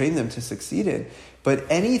want to train them to succeed in. But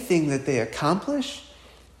anything that they accomplish,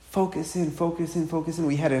 focus in.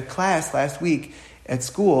 We had a class last week at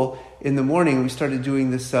school in the morning. We started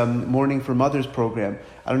doing this Morning for Mothers program.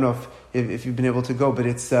 I don't know if you've been able to go, but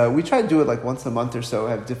it's we try to do it like once a month or so.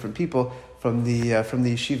 Have different people from the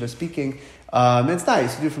yeshiva speaking. It's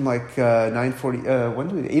nice. We do from like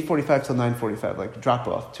 8:45 till 9:45, like drop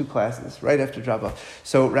off, 2 classes right after drop off.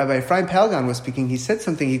 So Rabbi Ephraim Palgan was speaking. He said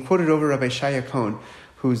something. He quoted over Rabbi Shaya Cohn,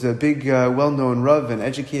 who's a big, well-known Rav and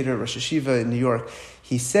educator, Rosh Yeshiva in New York.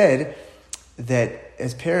 He said that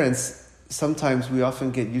as parents, sometimes we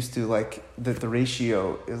often get used to like that the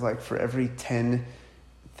ratio is like for every 10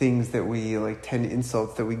 things that we, like 10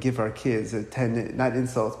 insults that we give our kids, 10, not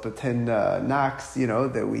insults, but 10 knocks,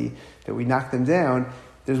 that we knock them down,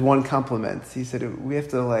 there's 1 compliment. He said we have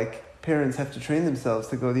to, parents have to train themselves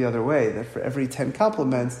to go the other way, that for every 10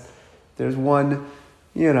 compliments, there's 1,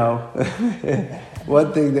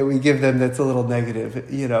 one thing that we give them that's a little negative,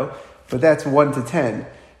 but that's 1 to 10,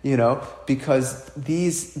 because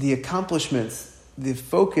the accomplishments, the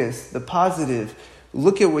focus, the positive,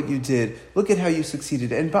 look at what you did, look at how you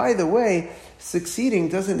succeeded. And by the way, succeeding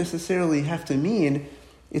doesn't necessarily have to mean,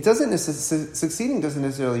 succeeding doesn't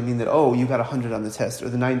necessarily mean that, you got 100 on the test, or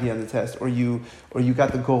the 90 on the test, or you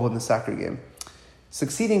got the goal in the soccer game.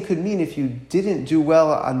 Succeeding could mean if you didn't do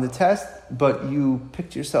well on the test, but you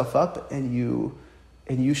picked yourself up and you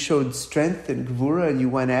showed strength and gvura and you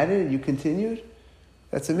went at it and you continued.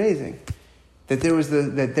 That's amazing. That there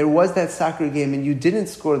was that soccer game and you didn't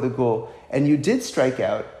score the goal and you did strike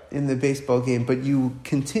out in the baseball game, but you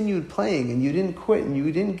continued playing and you didn't quit and you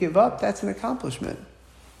didn't give up. That's an accomplishment,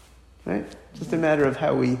 right? Just a matter of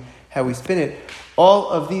how we spin it. All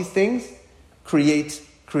of these things create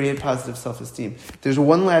positive self-esteem. There's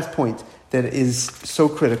one last point that is so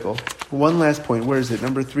critical. One last point. Where is it?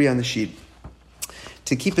 Number 3 on the sheet.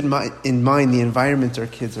 To keep in mind the environment our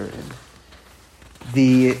kids are in.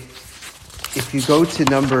 If you go to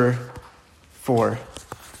number 4,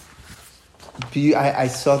 I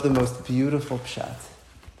saw the most beautiful pshat.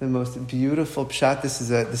 The most beautiful pshat. This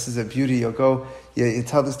is a beauty. You'll go. You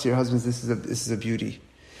tell this to your husbands. This is a beauty.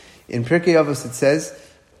 In Pirkei Avos it says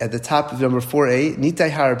at the top of number 4a, Nitai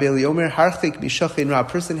har beli omer harchik mishachin ra. A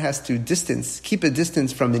person has to keep a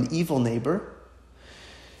distance from an evil neighbor.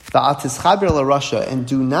 Va'atischaber LaRasha, and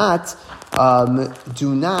do not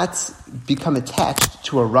become attached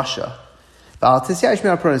to a Russia. Va'atisyash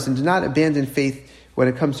me'apronis, and do not abandon faith when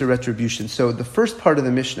it comes to retribution. So the first part of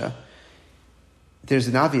the Mishnah, there's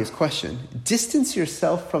an obvious question. Distance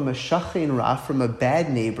yourself from a shachin ra, from a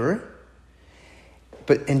bad neighbor,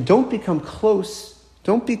 and don't become close,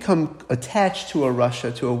 don't become attached to a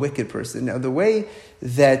Russia, to a wicked person. Now, the way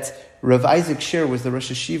that Rav Isaac Sher was the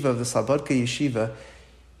Rosh Yeshiva of the Slobodka Yeshiva,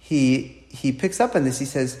 he picks up on this. He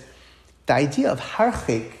says the idea of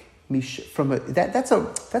harchik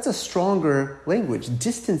that's a stronger language.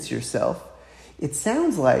 Distance yourself. It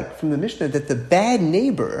sounds like from the Mishnah that the bad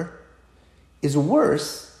neighbor is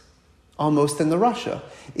worse almost than the Russia.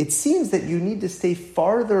 It seems that you need to stay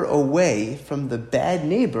farther away from the bad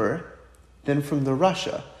neighbor than from the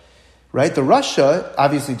Russia, right? The Russia,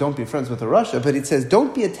 obviously don't be friends with a Russia, but it says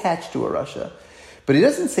don't be attached to a Russia. But it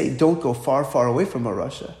doesn't say don't go far, far away from a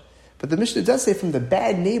Russia. But the Mishnah does say from the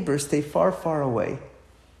bad neighbor, stay far, far away.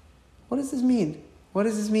 What does this mean? What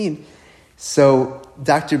does this mean? So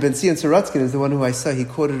Dr. Ben-Zion Sorotzkin is the one who I saw. He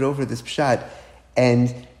quoted over this pshat.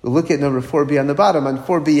 And we'll look at number 4b on the bottom. On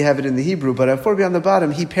 4b you have it in the Hebrew, but on 4b on the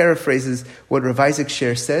bottom he paraphrases what Rav Isaac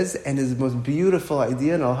Sher says and his most beautiful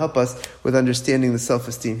idea, and it'll help us with understanding the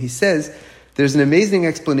self-esteem. He says, there's an amazing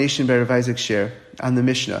explanation by Rav Isaac Sher on the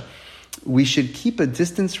Mishnah. We should keep a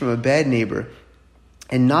distance from a bad neighbor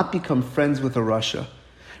and not become friends with a Russia.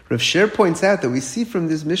 Rav Sher points out that we see from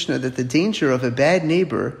this Mishnah that the danger of a bad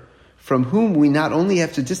neighbor from whom we not only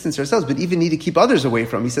have to distance ourselves, but even need to keep others away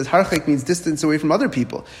from. He says harchik means distance away from other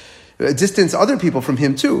people. Distance other people from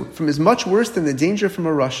him too, from is much worse than the danger from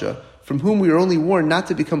a Russia, from whom we are only warned not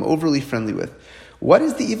to become overly friendly with. What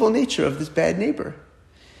is the evil nature of this bad neighbor?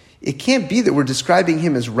 It can't be that we're describing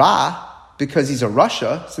him as Ra because he's a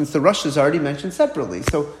Russia, since the Russia is already mentioned separately.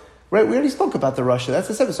 So, right, we already spoke about the Russia. That's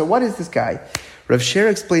the separate. So what is this guy? Rav Sher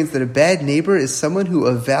explains that a bad neighbor is someone who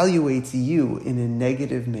evaluates you in a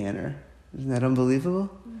negative manner. Isn't that unbelievable?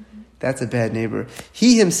 Mm-hmm. That's a bad neighbor.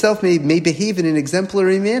 He himself may behave in an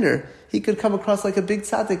exemplary manner. He could come across like a big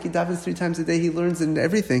tzaddik. He davens 3 times a day. He learns and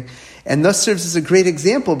everything. And thus serves as a great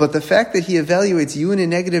example. But the fact that he evaluates you in a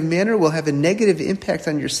negative manner will have a negative impact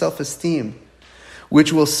on your self-esteem,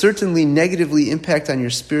 which will certainly negatively impact on your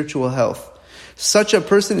spiritual health. Such a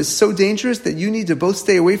person is so dangerous that you need to both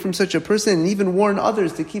stay away from such a person and even warn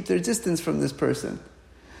others to keep their distance from this person.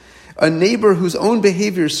 A neighbor whose own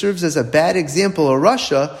behavior serves as a bad example, a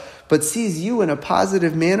Russia, but sees you in a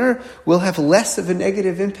positive manner, will have less of a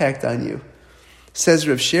negative impact on you, says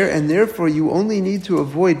Rav Sher, and therefore you only need to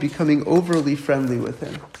avoid becoming overly friendly with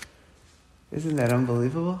him. Isn't that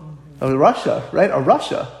unbelievable? Mm-hmm. A Russia, right? A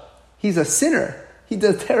Russia. He's a sinner. He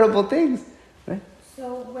does terrible things, right?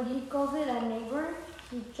 So when he calls it a neighbor,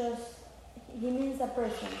 he means a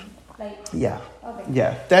person. Like, yeah. Okay.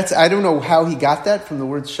 Yeah. I don't know how he got that from the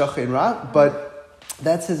word shachin ra, but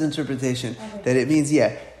that's his interpretation. Okay. That it means,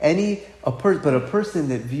 a person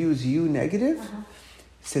that views you negative,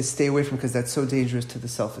 says stay away from, because that's so dangerous to the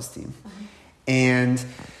self-esteem. And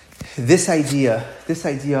this idea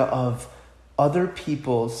of other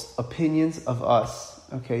people's opinions of us,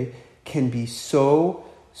 okay, can be so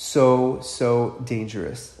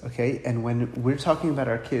dangerous, okay? And when we're talking about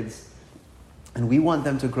our kids and we want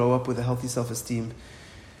them to grow up with a healthy self-esteem,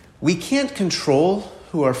 we can't control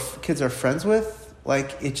who our kids are friends with.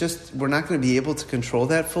 We're not going to be able to control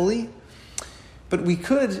that fully. But we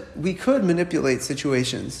could manipulate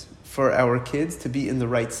situations for our kids to be in the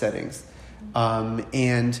right settings.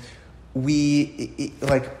 And we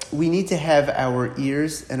need to have our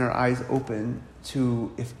ears and our eyes open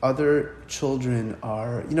if other children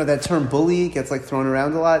are, that term bully gets thrown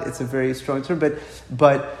around a lot. It's a very strong term,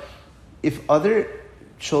 but if other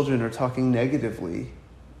children are talking negatively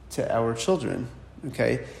to our children,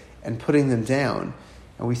 okay, and putting them down,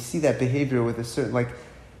 and we see that behavior with a certain,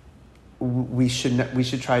 we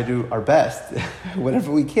should try to do our best,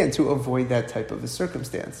 whatever we can, to avoid that type of a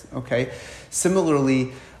circumstance, okay?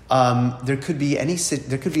 Similarly, there could be a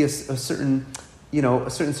certain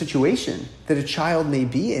situation that a child may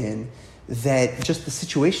be in that just the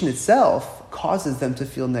situation itself causes them to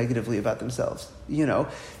feel negatively about themselves,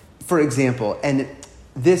 For example, and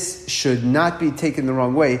this should not be taken the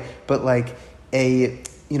wrong way, but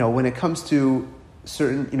when it comes to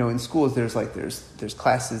certain, in schools, there's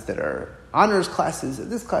classes that are honors classes,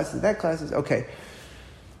 this classes, that classes. Okay.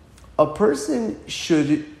 A person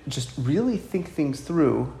should just really think things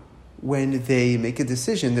through when they make a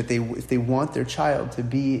decision that if they want their child to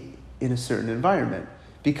be in a certain environment.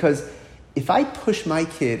 Because if I push my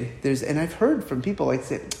kid, and I've heard from people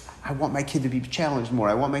say, I want my kid to be challenged more.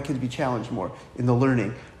 I want my kid to be challenged more in the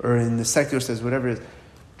learning or in the secular studies, whatever it is.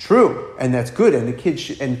 True, and that's good. And kids'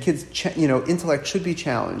 intellect should be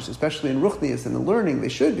challenged, especially in ruchnius and the learning. They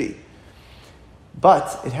should be,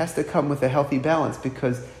 but it has to come with a healthy balance.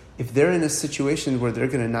 Because if they're in a situation where they're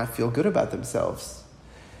going to not feel good about themselves,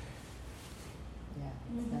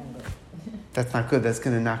 that's not good. That's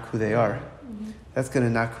going to knock who they are. That's going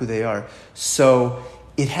to knock who they are. So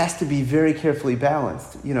it has to be very carefully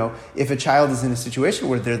balanced. If a child is in a situation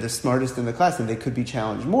where they're the smartest in the class and they could be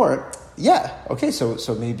challenged more, yeah, okay, so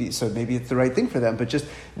maybe it's the right thing for them. But just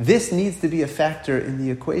this needs to be a factor in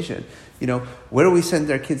the equation. Where do we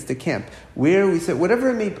send our kids to camp? Where we send, whatever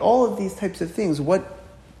it may be, all of these types of things. What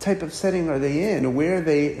type of setting are they in? Where are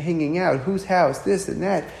they hanging out? Whose house? This and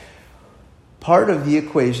that. Part of the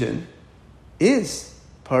equation has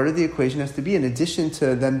to be, in addition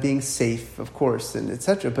to them being safe, of course, and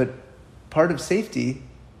etc. But part of safety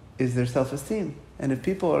is their self-esteem. And if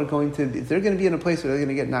people are if they're going to be in a place where they're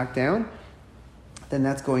going to get knocked down, then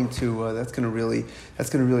that's going to really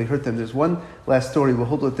hurt them. There's one last story. We'll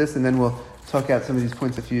hold with this, and then we'll talk out some of these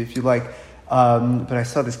points if you like. But I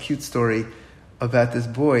saw this cute story about this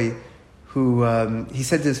boy who he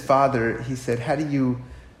said to his father, he said, "How do you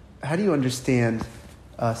understand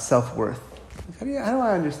self-worth? How do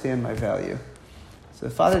I understand my value?" So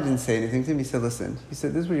the father didn't say anything to him. He said, "Listen," he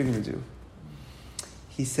said, "this is what you're going to do."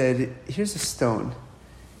 He said, here's a stone,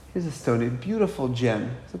 a beautiful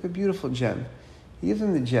gem. It's like a beautiful gem. He gives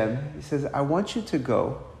him the gem. He says, I want you to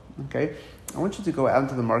go out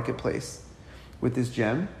into the marketplace with this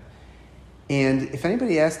gem. And if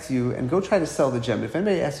anybody asks you, and go try to sell the gem, if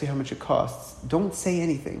anybody asks you how much it costs, don't say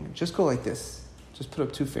anything. Just go like this. Just put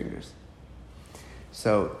up 2 fingers.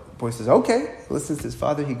 So the boy says, okay, listens to his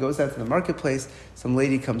father. He goes out to the marketplace. Some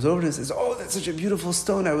lady comes over and says, oh, that's such a beautiful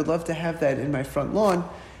stone. I would love to have that in my front lawn.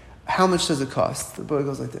 How much does it cost? The boy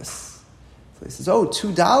goes like this. So he says, oh,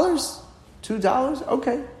 $2? $2?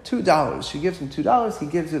 Okay, $2. She gives him $2. He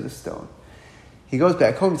gives her the stone. He goes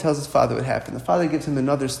back home and tells his father what happened. The father gives him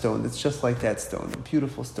another stone that's just like that stone, a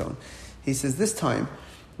beautiful stone. He says, this time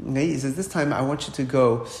I want you to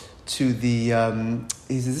go to the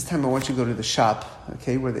shop,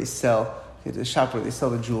 okay, where they sell,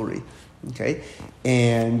 the jewelry, okay,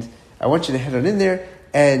 and I want you to head on in there,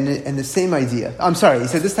 and the same idea. I'm sorry, he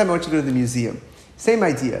said, this time I want you to go to the museum. Same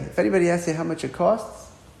idea. If anybody asks you how much it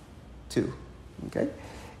costs, $2, okay,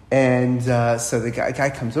 and so the guy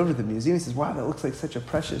comes over to the museum. He says, wow, that looks like such a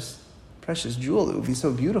precious jewel. It would be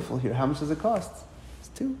so beautiful here. How much does it cost? It's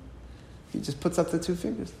 $2. He just puts up the 2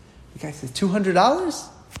 fingers. The guy says, $200?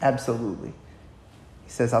 Absolutely. He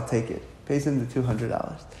says, I'll take it. Pays him the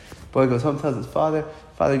 $200. Boy goes home, tells his father.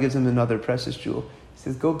 Father gives him another precious jewel. He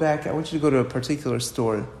says, go back. I want you to go to a particular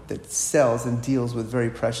store that sells and deals with very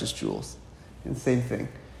precious jewels. And same thing.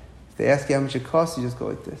 If they ask you how much it costs, you just go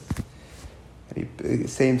like this. And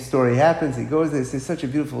same story happens. He goes there. He says, such a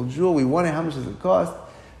beautiful jewel. We want it. How much does it cost?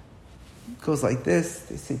 It goes like this.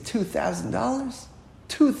 They say, $2,000?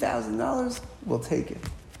 $2,000? We'll take it.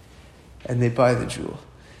 And they buy the jewel.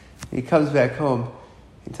 He comes back home.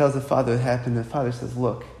 He tells the father what happened. The father says,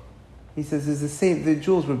 look. He says, it's the same. The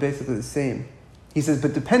jewels were basically the same. He says,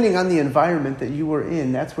 but depending on the environment that you were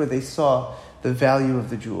in, that's where they saw the value of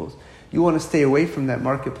the jewels. You want to stay away from that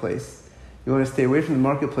marketplace. You want to stay away from the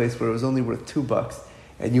marketplace where it was only worth $2.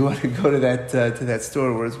 And you want to go to that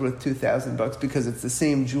store where it's worth $2,000 because it's the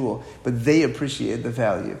same jewel, but they appreciate the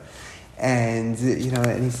value. And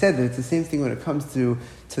and he said that it's the same thing when it comes to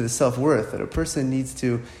the self-worth, that a person needs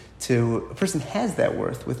a person has that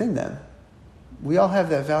worth within them. We all have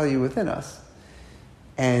that value within us.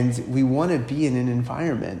 And we want to be in an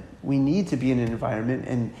environment. We need to be in an environment,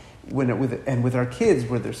 and with our kids,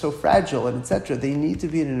 where they're so fragile and etc., they need to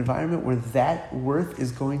be in an environment where that worth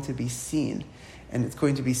is going to be seen. And it's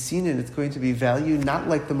going to be seen and it's going to be valued, not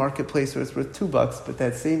like the marketplace where it's worth $2, but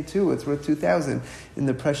that same $2, it's worth $2,000 in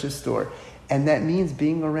the precious store. And that means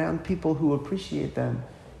being around people who appreciate them,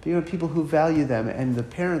 being around people who value them, and the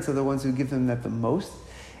parents are the ones who give them that the most,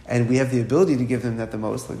 and we have the ability to give them that the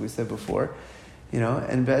most, like we said before,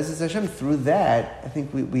 and Be'ezus Hashem, through that, I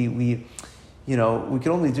think we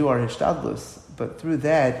can only do our hishtadlus, but through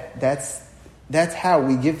that, that's how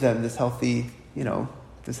we give them this healthy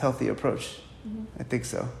approach. Mm-hmm. I think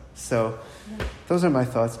so. So, those are my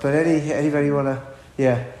thoughts. But anybody want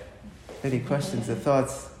to, any questions or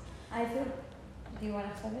thoughts? I feel. Do you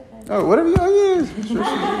want to start it? Oh, whatever you want.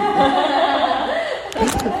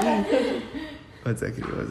 1 second.